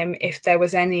asked him if there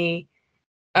was any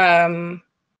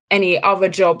other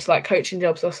jobs, like coaching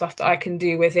jobs or stuff, that I can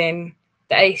do within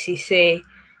the ACC,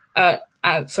 and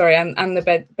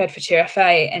the Bedfordshire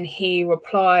FA, and he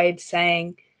replied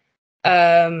saying,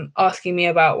 asking me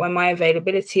about when my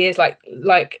availability is,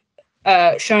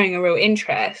 showing a real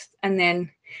interest. And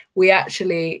then we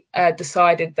actually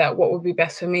decided that what would be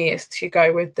best for me is to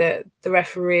go with the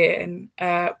referee and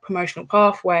promotional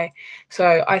pathway.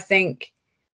 So I think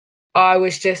I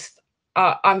was just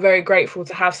I'm very grateful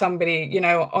to have somebody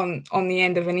on the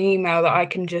end of an email that I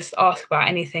can just ask about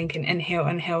anything, and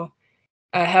he'll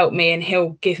help me, and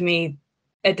he'll give me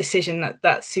a decision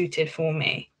that's suited for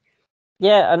me.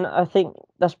 Yeah, and I think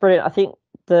that's brilliant. I think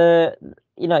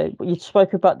you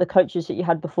spoke about the coaches that you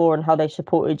had before and how they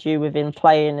supported you within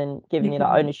playing and giving you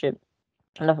that ownership.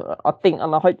 And I think,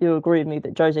 and I hope you agree with me,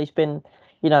 that Jose's been,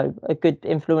 a good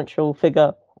influential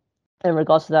figure in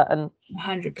regards to that. And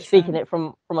 100%. Speaking it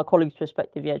from a colleague's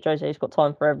perspective, yeah, Jose's got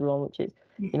time for everyone, which is,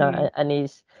 and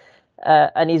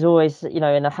he's always, in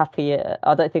a happy.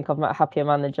 I don't think I've met a happier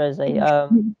man than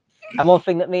Jose. And one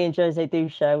thing that me and Jose do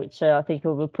share, which I think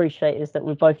he'll appreciate, is that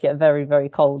we both get very, very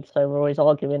cold. So we're always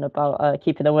arguing about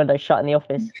keeping the windows shut in the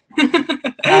office.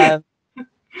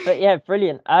 But yeah,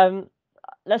 brilliant.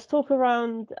 Let's talk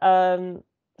around.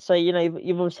 So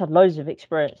you've always had loads of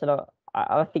experience, and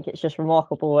I think it's just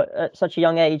remarkable at such a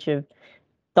young age of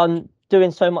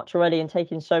doing so much already and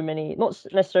taking so many, not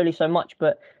necessarily so much,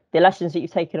 but the lessons that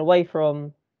you've taken away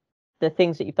from the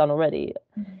things that you've done already.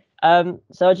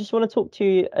 So I just want to talk to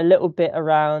you a little bit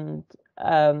around,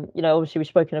 obviously we've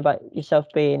spoken about yourself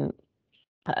being,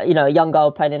 a young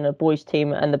girl playing in a boys'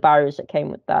 team and the barriers that came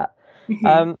with that.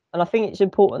 And I think it's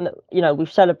important that, you know,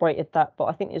 we've celebrated that, but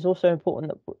I think it's also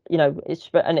important that, you know,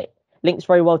 and it links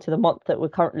very well to the month that we're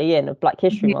currently in, of Black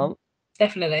History Month.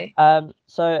 Definitely.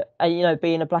 So, you know,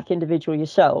 being a Black individual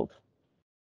yourself,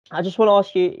 I just want to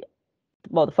ask you,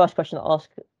 well, the first question I ask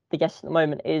the guests at the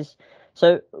moment is,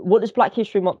 so what does Black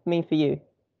History Month mean for you?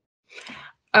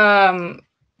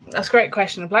 That's a great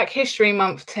question. Black History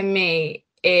Month to me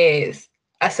is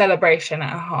a celebration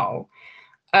at a whole.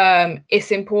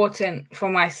 It's important for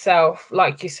myself,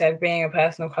 like you said, being a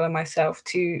person of color myself,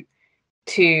 to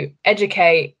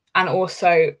educate and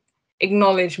also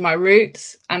acknowledge my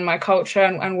roots and my culture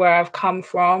and where I've come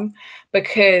from,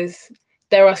 because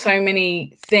there are so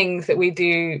many things that we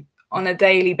do on a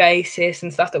daily basis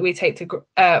and stuff that we take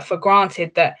for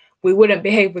granted that we wouldn't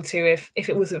be able to if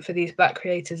it wasn't for these Black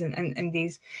creators and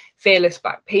these fearless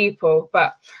Black people.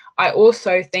 But I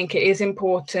also think it is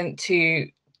important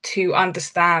to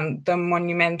understand the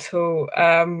monumental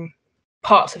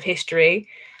parts of history.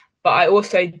 But I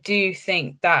also do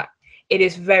think that it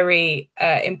is very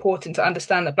important to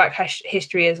understand that Black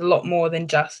history is a lot more than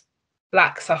just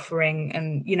Black suffering.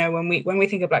 And, you know, when we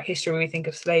think of Black history, we think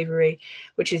of slavery,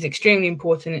 which is extremely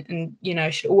important and, you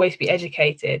know, should always be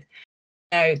educated.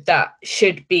 You know, that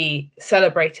should be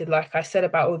celebrated. Like I said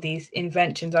about all these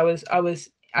inventions, I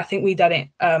think we did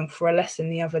it for a lesson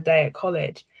the other day at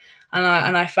college,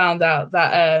 and I found out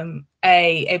that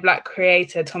a Black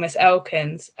creator, Thomas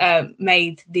Elkins,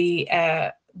 made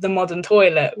the modern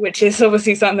toilet, which is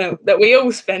obviously something that we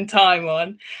all spend time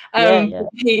on. Yeah.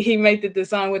 He made the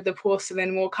design with the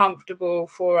porcelain more comfortable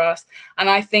for us, and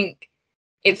I think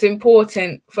it's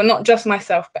important for not just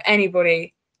myself but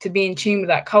anybody to be in tune with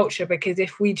that culture, because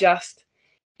if we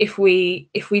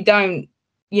don't,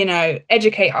 you know,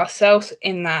 educate ourselves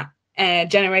in that,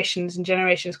 generations and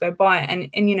generations go by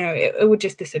and you know it would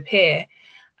just disappear.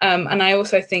 And I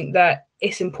also think that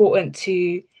it's important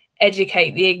to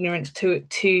educate the ignorance to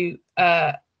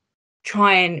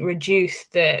try and reduce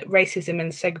the racism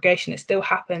and segregation that still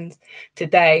happens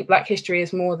today. Black history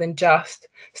is more than just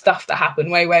stuff that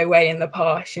happened way in the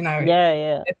past, you know.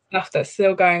 Yeah. It's stuff that's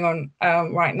still going on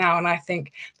right now. And I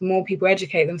think the more people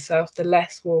educate themselves, the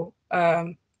less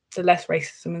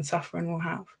racism and suffering we'll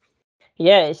have.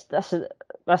 Yeah,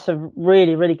 that's a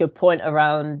really good point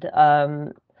around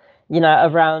you know,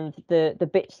 around the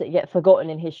bits that get forgotten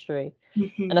in history.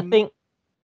 And I think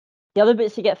the other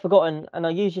bits that get forgotten, and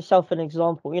I'll use yourself as an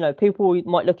example, you know, people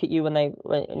might look at you when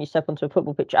you step onto a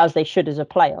football pitch, as they should as a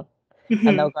player,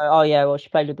 and they'll go, oh yeah, well, she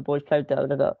played with the boys, played with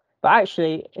the. But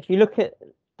actually, if you look at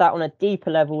that on a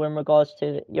deeper level in regards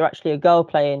to you're actually a girl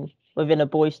playing within a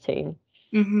boys team,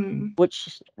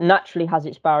 which naturally has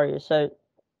its barriers. So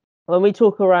when we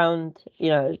talk around, you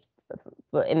know,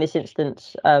 in this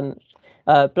instance,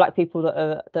 Black people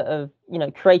that have, you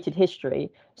know, created history,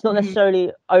 it's not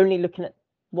necessarily only looking at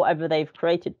whatever they've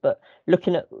created, but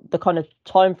looking at the kind of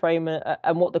time frame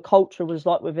and what the culture was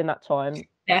like within that time.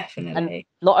 Definitely. And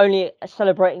not only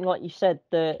celebrating, like you said,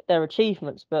 their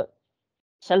achievements, but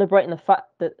celebrating the fact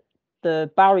that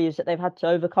the barriers that they've had to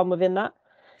overcome within that.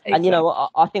 Exactly. And, you know,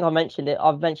 I think I've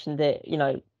mentioned it, you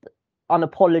know,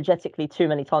 unapologetically too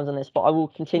many times on this, but I will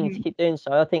continue to keep doing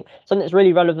so. I think something that's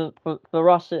really relevant for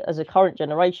us as a current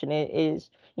generation is,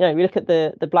 you know, we look at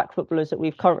the Black footballers that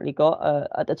we've currently got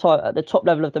at the top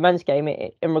level of the men's game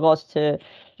in regards to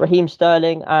Raheem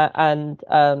Sterling and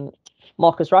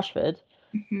Marcus Rashford.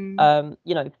 You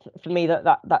know, for me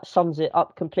that sums it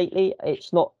up completely.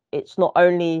 It's not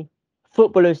only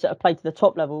footballers that have played to the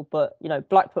top level, but, you know,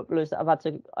 Black footballers that have had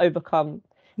to overcome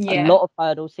a lot of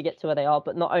hurdles to get to where they are.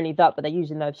 But not only that, but they're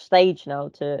using their stage now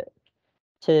to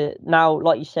now,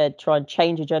 like you said, try and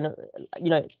change you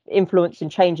know, influence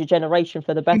and change a generation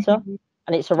for the better.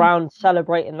 And it's around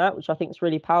celebrating that, which I think is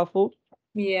really powerful.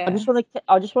 Yeah.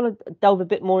 I just want to delve a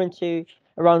bit more into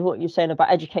around what you're saying about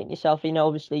educating yourself. You know,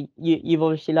 obviously you've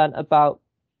obviously learned about,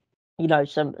 you know,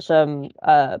 some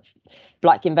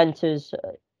Black inventors,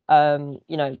 you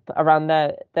know, around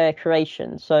their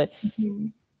creation. So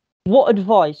what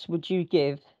advice would you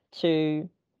give to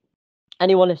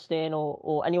anyone listening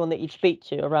or anyone that you'd speak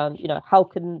to around, you know, how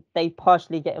can they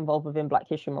personally get involved within Black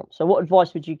History Month? So what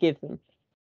advice would you give them?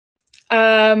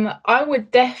 I would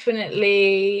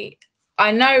definitely,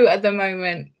 I know at the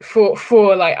moment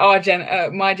for like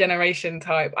my generation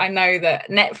type, I know that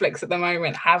Netflix at the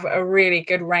moment have a really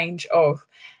good range of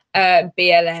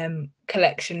BLM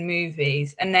collection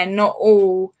movies, and they're not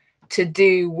all to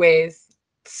do with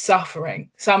suffering.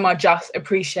 Some are just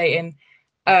appreciating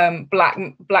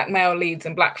black male leads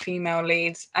and Black female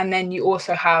leads, and then you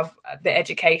also have the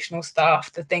educational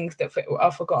stuff, the things that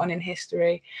are forgotten in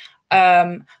history.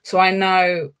 So I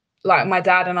know like my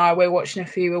dad and I, we're watching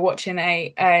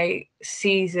a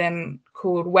season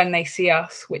called When They See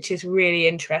Us, which is really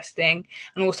interesting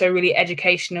and also really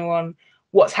educational on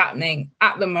what's happening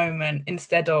at the moment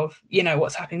instead of, you know,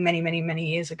 what's happening many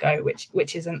years ago, which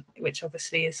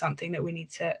obviously is something that we need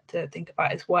to think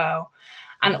about as well.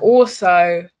 And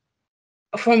also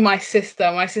from my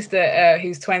sister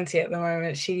who's 20 at the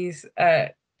moment, she's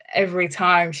every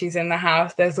time she's in the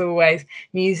house, there's always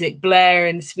music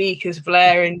blaring, speakers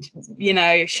blaring, you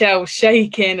know, shelves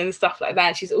shaking and stuff like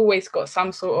that. She's always got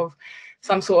some sort of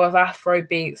Afro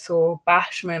beats or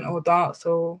bashment or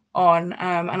dancehall on.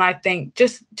 And I think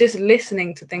just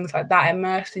listening to things like that,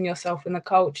 immersing yourself in the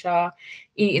culture,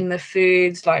 eating the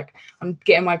foods, like I'm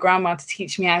getting my grandma to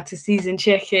teach me how to season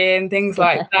chicken, things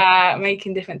like that,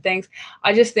 making different things.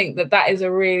 I just think that is a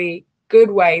really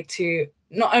good way to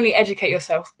not only educate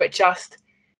yourself, but just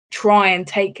try and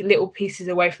take little pieces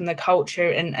away from the culture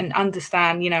and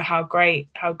understand, you know, how great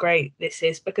this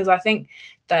is. Because I think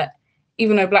that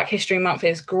even though Black History Month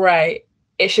is great,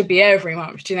 it should be every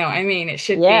month. Do you know what I mean? It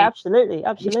should be absolutely.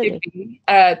 It should be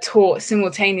taught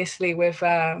simultaneously with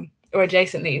or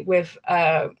adjacently with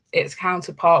its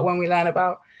counterpart. When we learn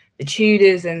about the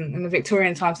Tudors and the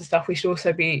Victorian times and stuff, we should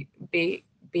also be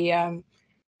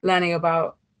learning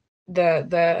about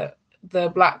the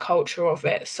Black culture of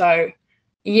it. So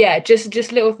yeah,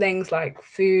 just little things like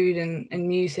food and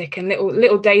music and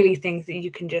little daily things that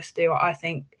you can just do. I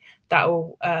think that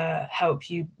will help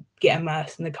you get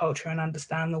immersed in the culture and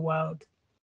understand the world.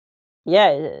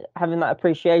 Yeah, having that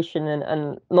appreciation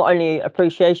and not only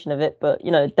appreciation of it, but,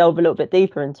 you know, delve a little bit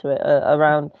deeper into it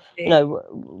around, you know,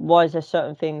 why is there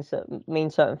certain things that mean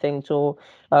certain things, or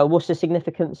what's the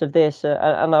significance of this?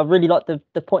 And I really like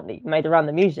the point that you made around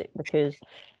the music, because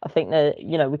I think that,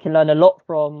 you know, we can learn a lot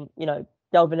from, you know,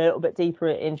 delving a little bit deeper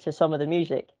into some of the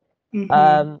music,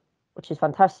 which is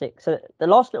fantastic. So the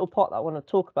last little part that I want to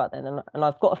talk about then, and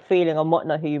I've got a feeling I might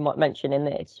know who you might mention in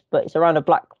this, but it's around a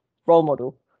Black role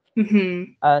model.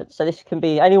 So this can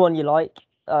be anyone you like,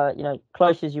 you know,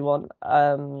 close as you want.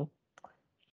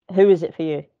 Who is it for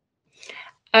you?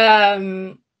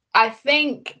 I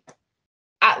think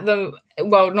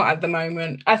not at the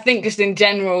moment. I think just in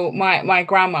general, my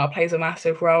grandma plays a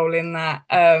massive role in that.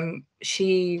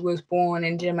 She was born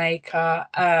in Jamaica,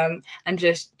 and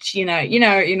just you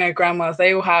know, grandmas,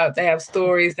 they have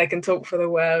stories, they can talk for the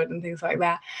world and things like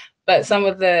that. But some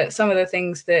of the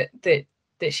things that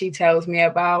she tells me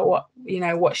about,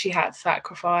 what she had to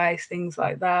sacrifice, things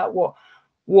like that, what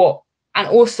and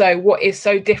also what is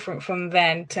so different from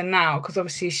then to now, because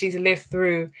obviously she's lived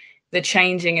through the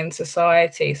changing in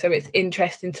society, so it's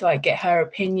interesting to like get her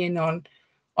opinion on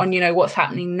you know, what's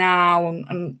happening now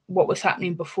and what was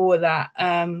happening before that,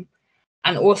 and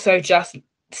also just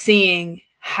seeing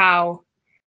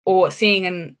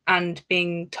and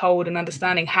being told and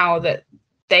understanding how that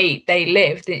they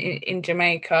lived in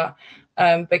Jamaica,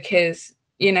 because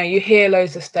you know, you hear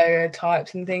loads of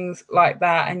stereotypes and things like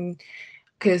that, and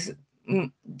because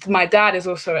my dad is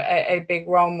also a big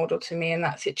role model to me in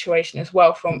that situation as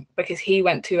well, because he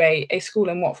went to a school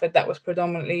in Watford that was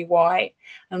predominantly white,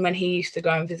 and when he used to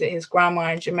go and visit his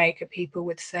grandma in Jamaica, people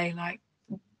would say like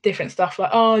different stuff like,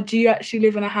 oh, do you actually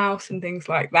live in a house and things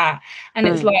like that, and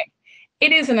it's like,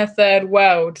 it isn't a third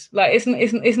world, like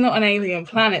it's not an alien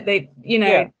planet. They, you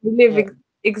know, live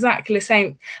exactly the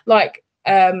same, like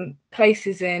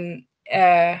places in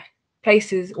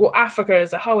well, Africa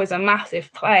as a whole is a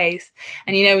massive place,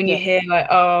 and you know, when you hear like,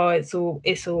 oh, it's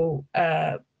all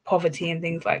poverty and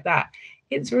things like that,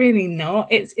 it's really not.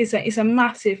 It's a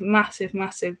massive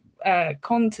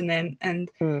continent, and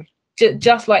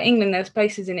just like England, there's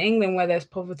places in England where there's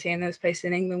poverty and there's places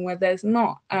in England where there's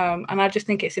not, and I just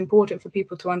think it's important for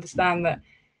people to understand that,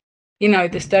 you know,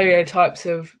 the stereotypes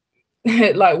of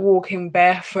like walking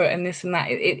barefoot and this and that,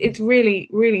 it's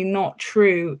really not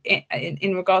true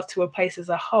in regards to a place as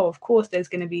a whole. Of course there's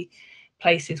going to be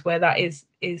places where that is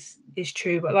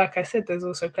true, but like I said, there's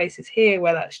also places here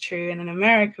where that's true, and in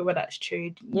America where that's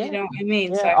true. Do you know what I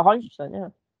mean? Yeah,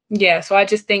 100%. So I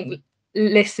just think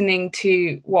listening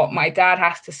to what my dad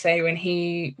has to say when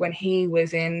he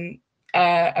was in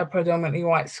a predominantly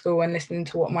white school, and listening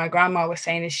to what my grandma was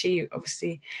saying, is she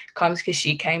obviously comes, because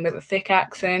she came with a thick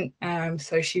accent,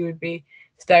 so she would be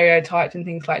stereotyped and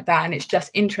things like that, and it's just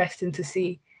interesting to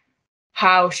see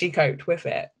how she coped with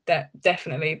it. That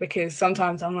definitely, because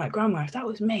sometimes I'm like, grandma, if that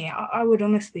was me, I would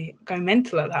honestly go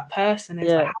mental at that person.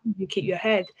 It's like, how do you keep your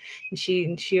head? And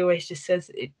she always just says,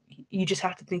 you just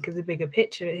have to think of the bigger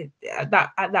picture. At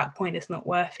that point, it's not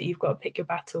worth it. You've got to pick your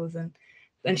battles,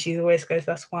 and she always goes,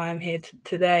 that's why I'm here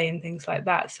today, and things like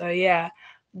that. So yeah,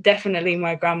 definitely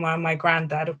my grandma and my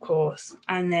granddad, of course,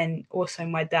 and then also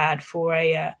my dad for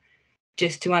a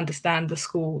just to understand the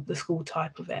school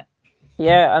type of it.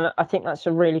 Yeah, and I think that's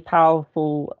a really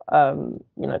powerful,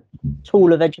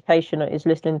 tool of education, is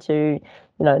listening to,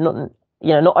 not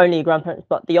only your grandparents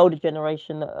but the older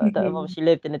generation that have obviously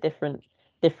lived in a different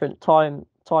time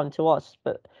to us,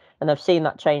 and they've seen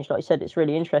that change. Like you said, it's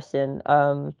really interesting.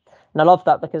 And I love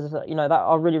that because that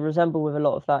I really resemble with a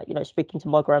lot of that. Speaking to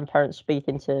my grandparents,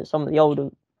 speaking to some of the older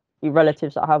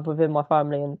relatives that I have within my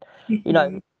family, and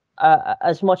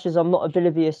as much as I'm not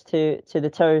oblivious to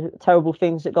the terrible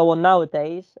things that go on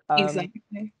nowadays,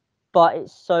 Exactly. but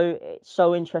it's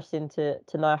so interesting to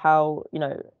know how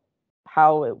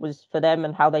it was for them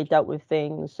and how they dealt with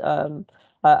things, and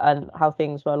how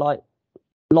things were like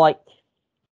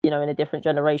in a different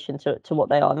generation to what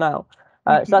they are now.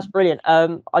 So that's brilliant.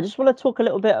 I just want to talk a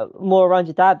little bit more around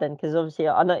your dad then, because obviously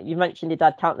I know you mentioned your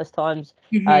dad countless times.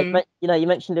 You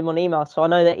mentioned him on email, so I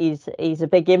know that he's a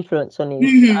big influence on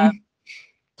you.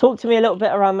 Talk to me a little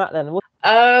bit around that then.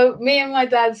 Me and my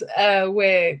dad's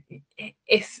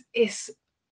it's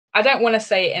I don't want to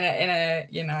say it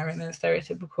in a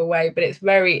stereotypical way, but it's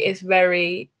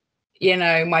very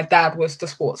my dad was the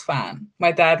sports fan.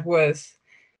 My dad was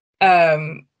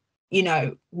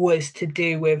was to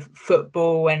do with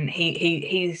football, and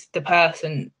he's the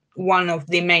person, one of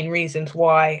the main reasons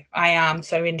why I am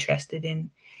so interested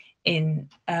in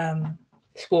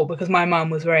sport, because my mum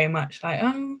was very much like,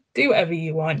 do whatever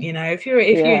you want, if you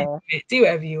do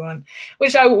whatever you want,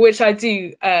 which I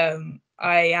do.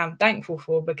 I am thankful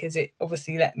for, because it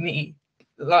obviously let me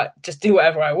just do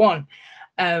whatever I want.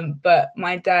 But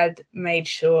my dad made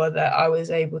sure that I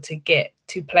was able to get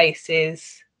to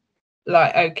places,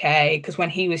 because when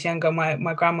he was younger,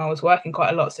 my grandma was working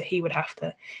quite a lot, so he would have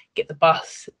to get the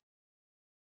bus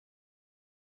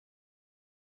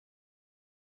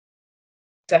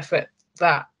effort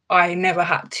that I never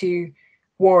had to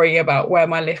worry about where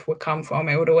my lift would come from.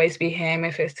 It would always be him.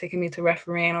 If it's taking me to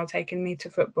refereeing or taking me to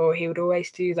football, he would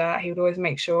always do that. He would always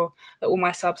make sure that all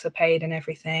my subs are paid and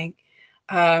everything.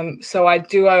 So I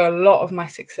do owe a lot of my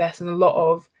success, and a lot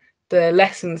of the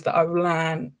lessons that I've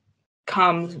learned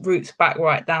roots back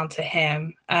right down to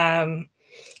him.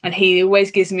 And he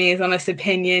always gives me his honest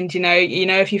opinion.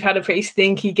 If you've had a pretty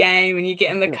stinky game and you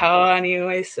get in the car, and he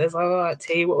always says, "Oh,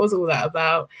 T, what was all that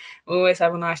about?" We always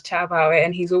have a nice chat about it,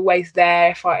 and he's always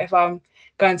there. If I'm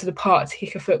going to the park to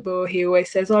kick a football, he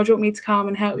always says, "Oh, do you want me to come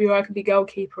and help you? Or I could be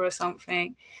goalkeeper or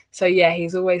something." So yeah,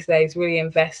 he's always there. He's really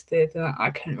invested, and I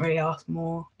couldn't really ask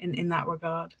more in that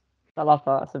regard. I love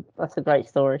that. That's a great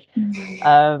story.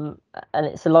 And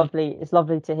it's lovely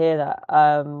to hear that.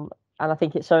 And I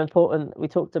think it's so important. We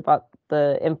talked about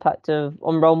the impact on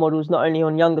role models, not only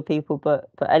on younger people, but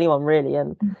anyone really.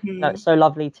 And it's so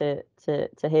lovely to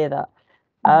hear that.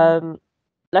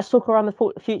 Let's talk around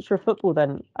the future of football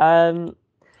then.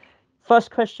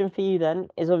 First question for you then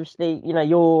is, obviously,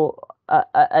 you're,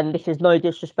 and this is no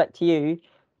disrespect to you,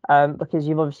 because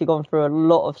you've obviously gone through a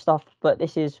lot of stuff, but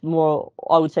this is more,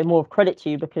 I would say, more of credit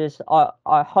to you, because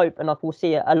I hope and I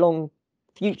foresee a long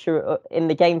future in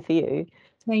the game for you.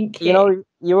 Thank you.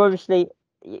 You're obviously,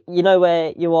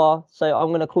 where you are, so I'm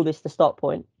going to call this the start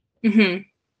point.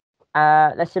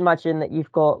 Let's imagine that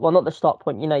you've got, well, not the start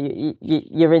point,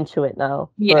 you're into it now.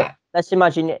 Yeah. But let's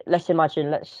imagine,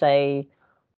 let's say,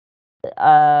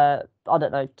 I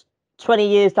don't know, 20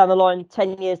 years down the line,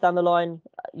 10 years down the line,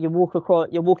 you're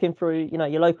walking through,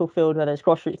 your local field where there's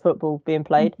grassroots football being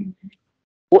played.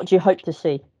 What do you hope to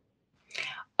see?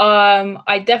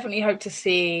 I definitely hope to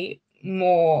see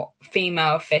more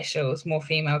female officials, more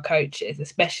female coaches,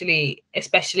 especially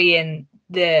in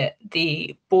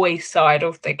the boys' side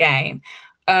of the game.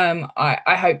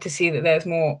 I hope to see that there's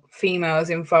more females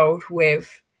involved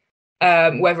with,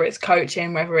 whether it's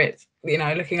coaching, whether it's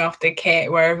looking after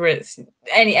kit, wherever it's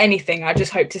anything. I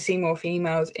just hope to see more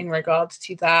females in regards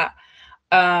to that.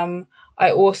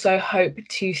 I also hope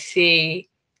to see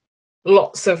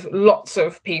lots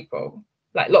of people,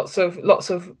 like lots of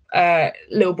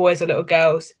little boys or little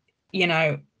girls,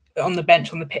 on the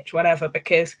bench, on the pitch, whatever,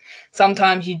 because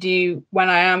sometimes when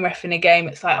I am reffing a game,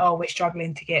 it's like, oh, we're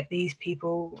struggling to get these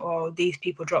people, or these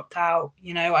people dropped out,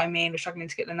 you know what I mean? We're struggling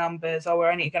to get the numbers, or we're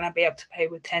only going to be able to play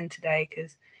with 10 today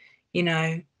because, we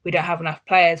don't have enough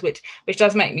players, which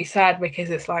does make me sad, because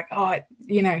it's like, oh,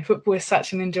 football is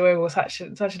such an enjoyable, such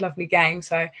a lovely game.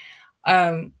 So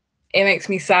it makes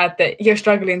me sad that you're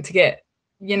struggling to get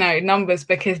numbers,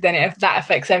 because then that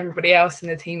affects everybody else in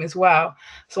the team as well.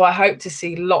 So I hope to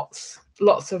see lots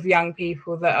of young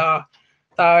people that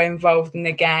are involved in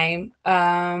the game.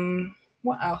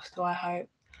 What else do I hope?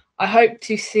 I hope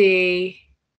to see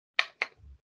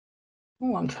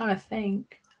Oh, I'm trying to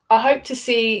think. I hope to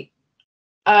see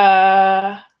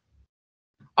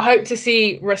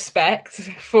respect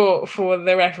for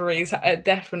the referees.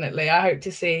 Definitely, I hope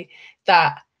to see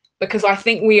that, because I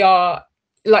think we are,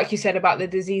 like you said about the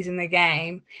disease in the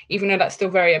game, even though that's still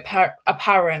very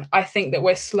apparent, I think that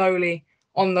we're slowly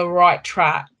on the right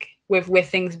track with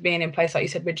things being in place, like you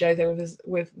said, with Jose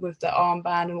with the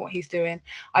armband and what he's doing.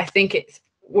 I think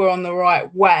we're on the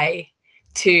right way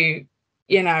to,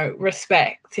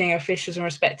 respecting officials and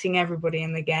respecting everybody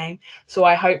in the game. So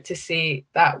I hope to see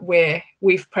that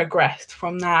we've progressed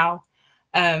from now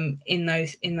in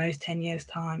those 10 years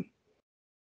time.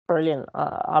 Brilliant.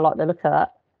 I like the look of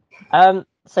that.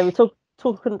 So we're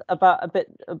talking about a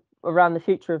bit around the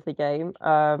future of the game,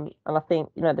 and I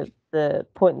think the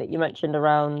point that you mentioned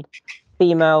around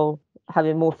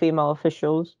having more female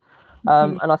officials,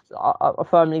 and I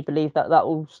firmly believe that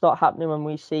will start happening when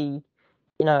we see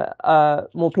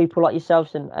more people like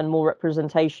yourselves and more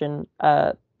representation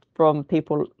from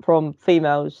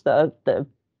females that are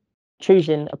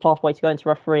choosing a pathway to go into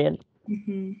refereeing.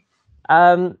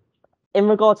 In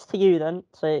regards to you then,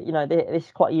 so this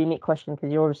is quite a unique question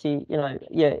because you're obviously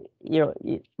you're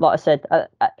like I said,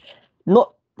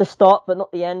 not the start but not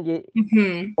the end.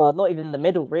 Well, not even the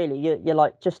middle really. You're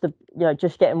like just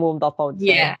getting warmed up, I would say.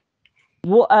 Yeah.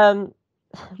 What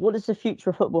does the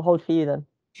future of football hold for you then?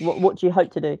 What do you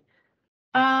hope to do?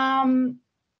 I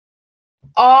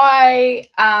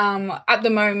am at the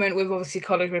moment, with obviously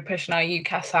college, we're pushing our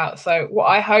UCAS out. So what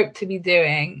I hope to be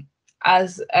doing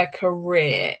as a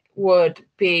career would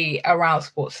be around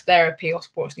sports therapy or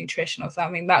sports nutrition or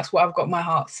something. That's what I've got my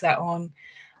heart set on.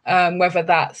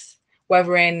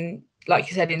 Whether in, like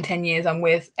you said, in 10 years I'm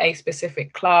with a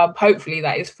specific club, hopefully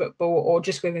that is football, or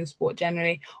just within sport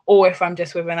generally, or if I'm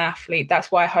just with an athlete,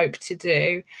 that's what I hope to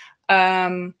do.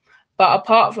 But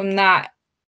apart from that,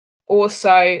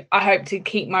 also I hope to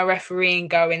keep my refereeing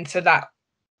going so that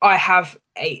I have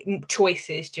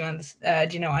choices. Do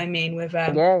you know what I mean? With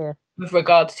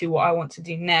regards to what I want to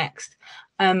do next.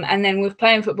 And then with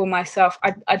playing football myself,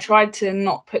 I tried to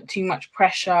not put too much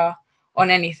pressure on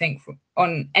anything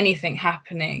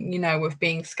happening, with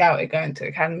being scouted, going to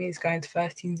academies, going to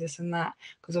first teams, this and that,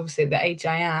 because obviously at the age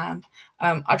I am,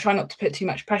 I try not to put too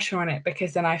much pressure on it,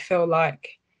 because then I feel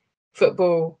like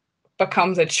football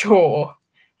becomes a chore,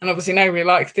 and obviously nobody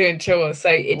likes doing chores, so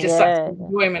it just sucks the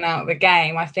enjoyment out of the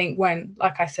game. I think when,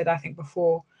 like I said, I think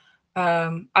before,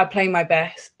 I play my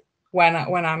best when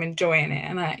I'm enjoying it,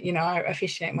 and I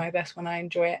officiate my best when I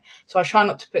enjoy it. So I try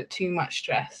not to put too much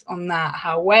stress on that.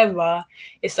 However,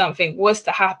 if something was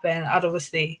to happen, I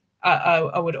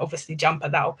would obviously jump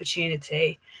at that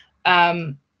opportunity.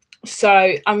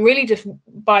 So I'm really just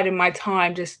biding my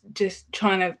time, just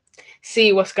trying to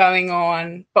see what's going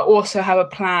on, but also have a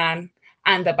plan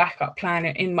and a backup plan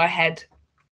in my head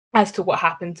as to what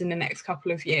happens in the next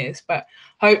couple of years. But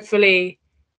hopefully,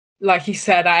 like you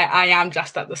said, I am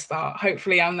just at the start.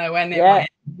 Hopefully I'm nowhere near my end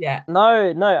yet. No,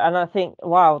 and I think,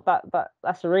 wow,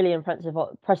 that's a really impressive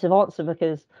answer,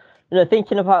 because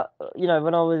thinking about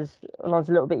when I was a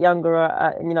little bit younger,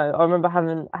 I remember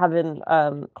having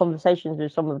conversations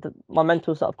with some of my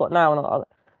mentors that I've got now, and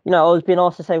I was being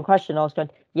asked the same question. I was going,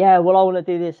 yeah, well, I want to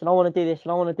do this, and I want to do this,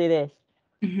 and I want to do this,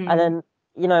 and then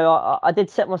I did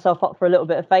set myself up for a little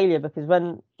bit of failure, because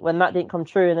when that didn't come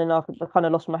true, and then I kind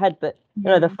of lost my head. But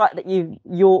the fact that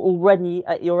you're already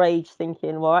at your age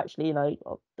thinking, well, actually, I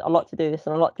like to do this,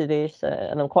 and I like to do this,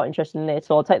 and I'm quite interested in it,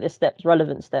 so I'll take the steps,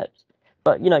 relevant steps.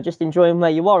 But just enjoying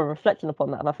where you are and reflecting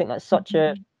upon that, and I think that's such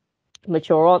a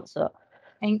mature answer.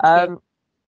 Thank you.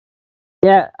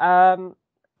 Yeah.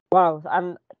 Wow.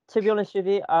 And to be honest with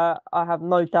you, I have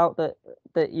no doubt that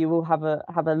you will have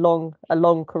a long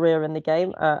career in the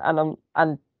game,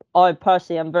 and I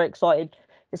personally am very excited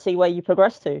to see where you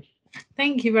progress to.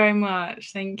 Thank you very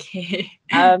much. Thank you.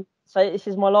 So this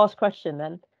is my last question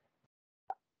then.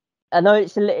 I know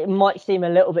it might seem a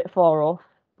little bit far off,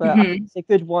 but I think it's a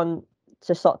good one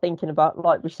to start thinking about.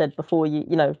 Like we said before,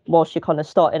 whilst you're kind of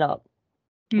starting up,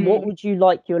 what would you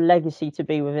like your legacy to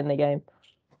be within the game?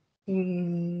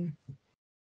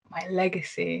 My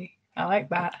legacy. I like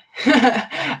that.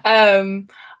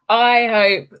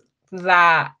 I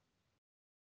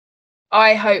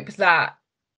hope that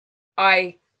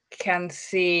I can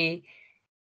see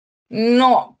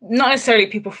not necessarily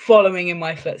people following in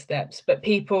my footsteps, but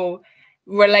people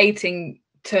relating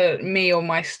to me or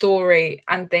my story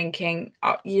and thinking,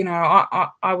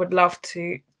 I would love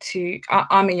to.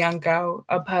 I'm a young girl,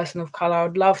 a person of color. I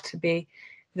would love to be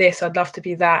this. I'd love to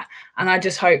be that. And I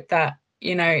just hope that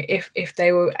if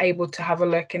they were able to have a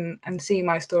look and see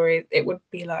my story, it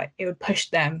would push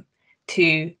them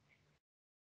to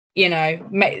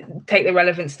take the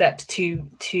relevant steps to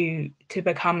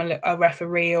become a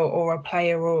referee or a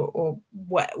player or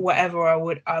whatever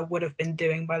I would have been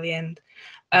doing by the end.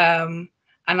 And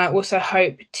I also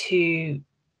hope to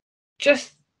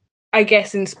just, I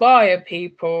guess, inspire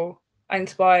people,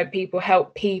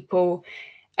 help people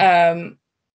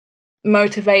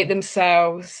motivate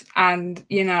themselves, and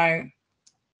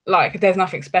like, there's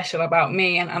nothing special about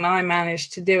me, and I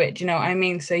managed to do it. Do you know what I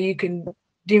mean? So you can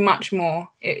do much more,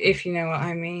 if you know what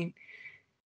I mean.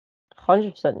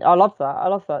 100%. I love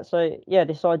that. So yeah,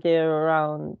 this idea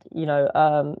around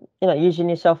using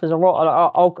yourself as a role.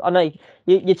 I know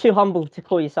you're too humble to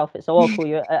call yourself it, so I'll call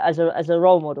you as a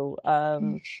role model.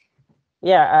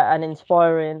 Yeah, and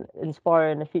inspiring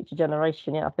the future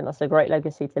generation. Yeah, I think that's a great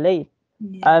legacy to leave.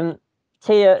 Yeah.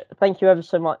 Tia, thank you ever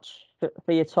so much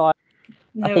for your time.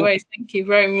 No worries. Thank you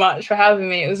very much for having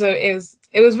me. It was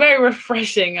very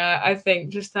refreshing. I think,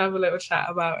 just to have a little chat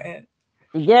about it.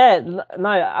 Yeah, no,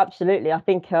 absolutely. I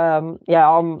think I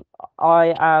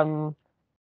am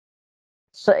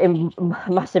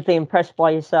massively impressed by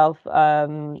yourself.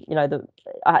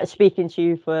 Speaking to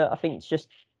you for, I think it's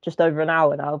just over an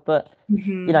hour now, but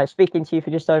speaking to you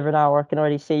for just over an hour, I can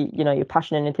already see your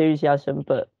passion and enthusiasm.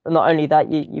 But not only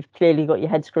that, you've clearly got your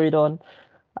head screwed on.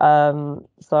 So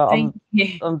I'm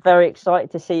very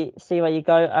excited to see where you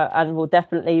go, and we'll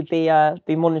definitely be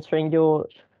monitoring your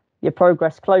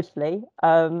progress closely.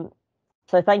 So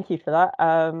thank you for that.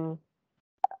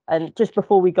 And just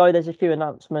before we go, there's a few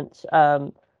announcements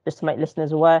just to make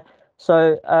listeners aware.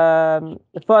 So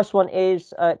the first one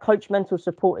is coach mental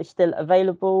support is still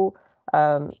available.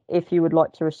 If you would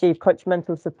like to receive coach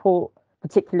mental support,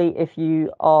 particularly if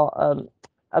you are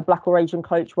a Black or Asian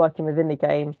coach working within the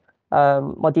game,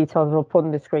 my details are up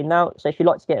on the screen now. So if you'd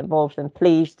like to get involved, then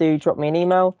please do drop me an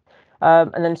email.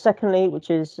 And then secondly, which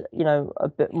is a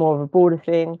bit more of a broader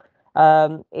thing,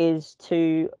 is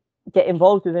to get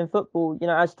involved within football.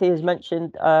 As Tia's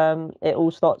mentioned, it all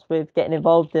starts with getting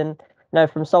involved, and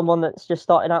from someone that's just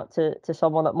starting out to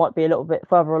someone that might be a little bit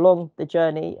further along the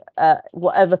journey,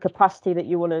 whatever capacity that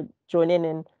you want to join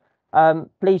in,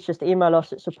 please just email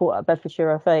us at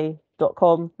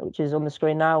support@bedfordshire.fa.com, which is on the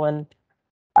screen now, and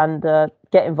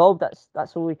get involved.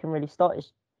 That's all we can really start,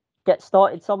 is get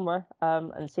started somewhere,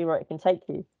 and see where it can take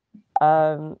you.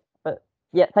 But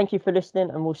yeah, thank you for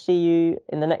listening, and we'll see you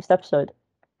in the next episode.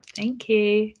 Thank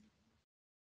you.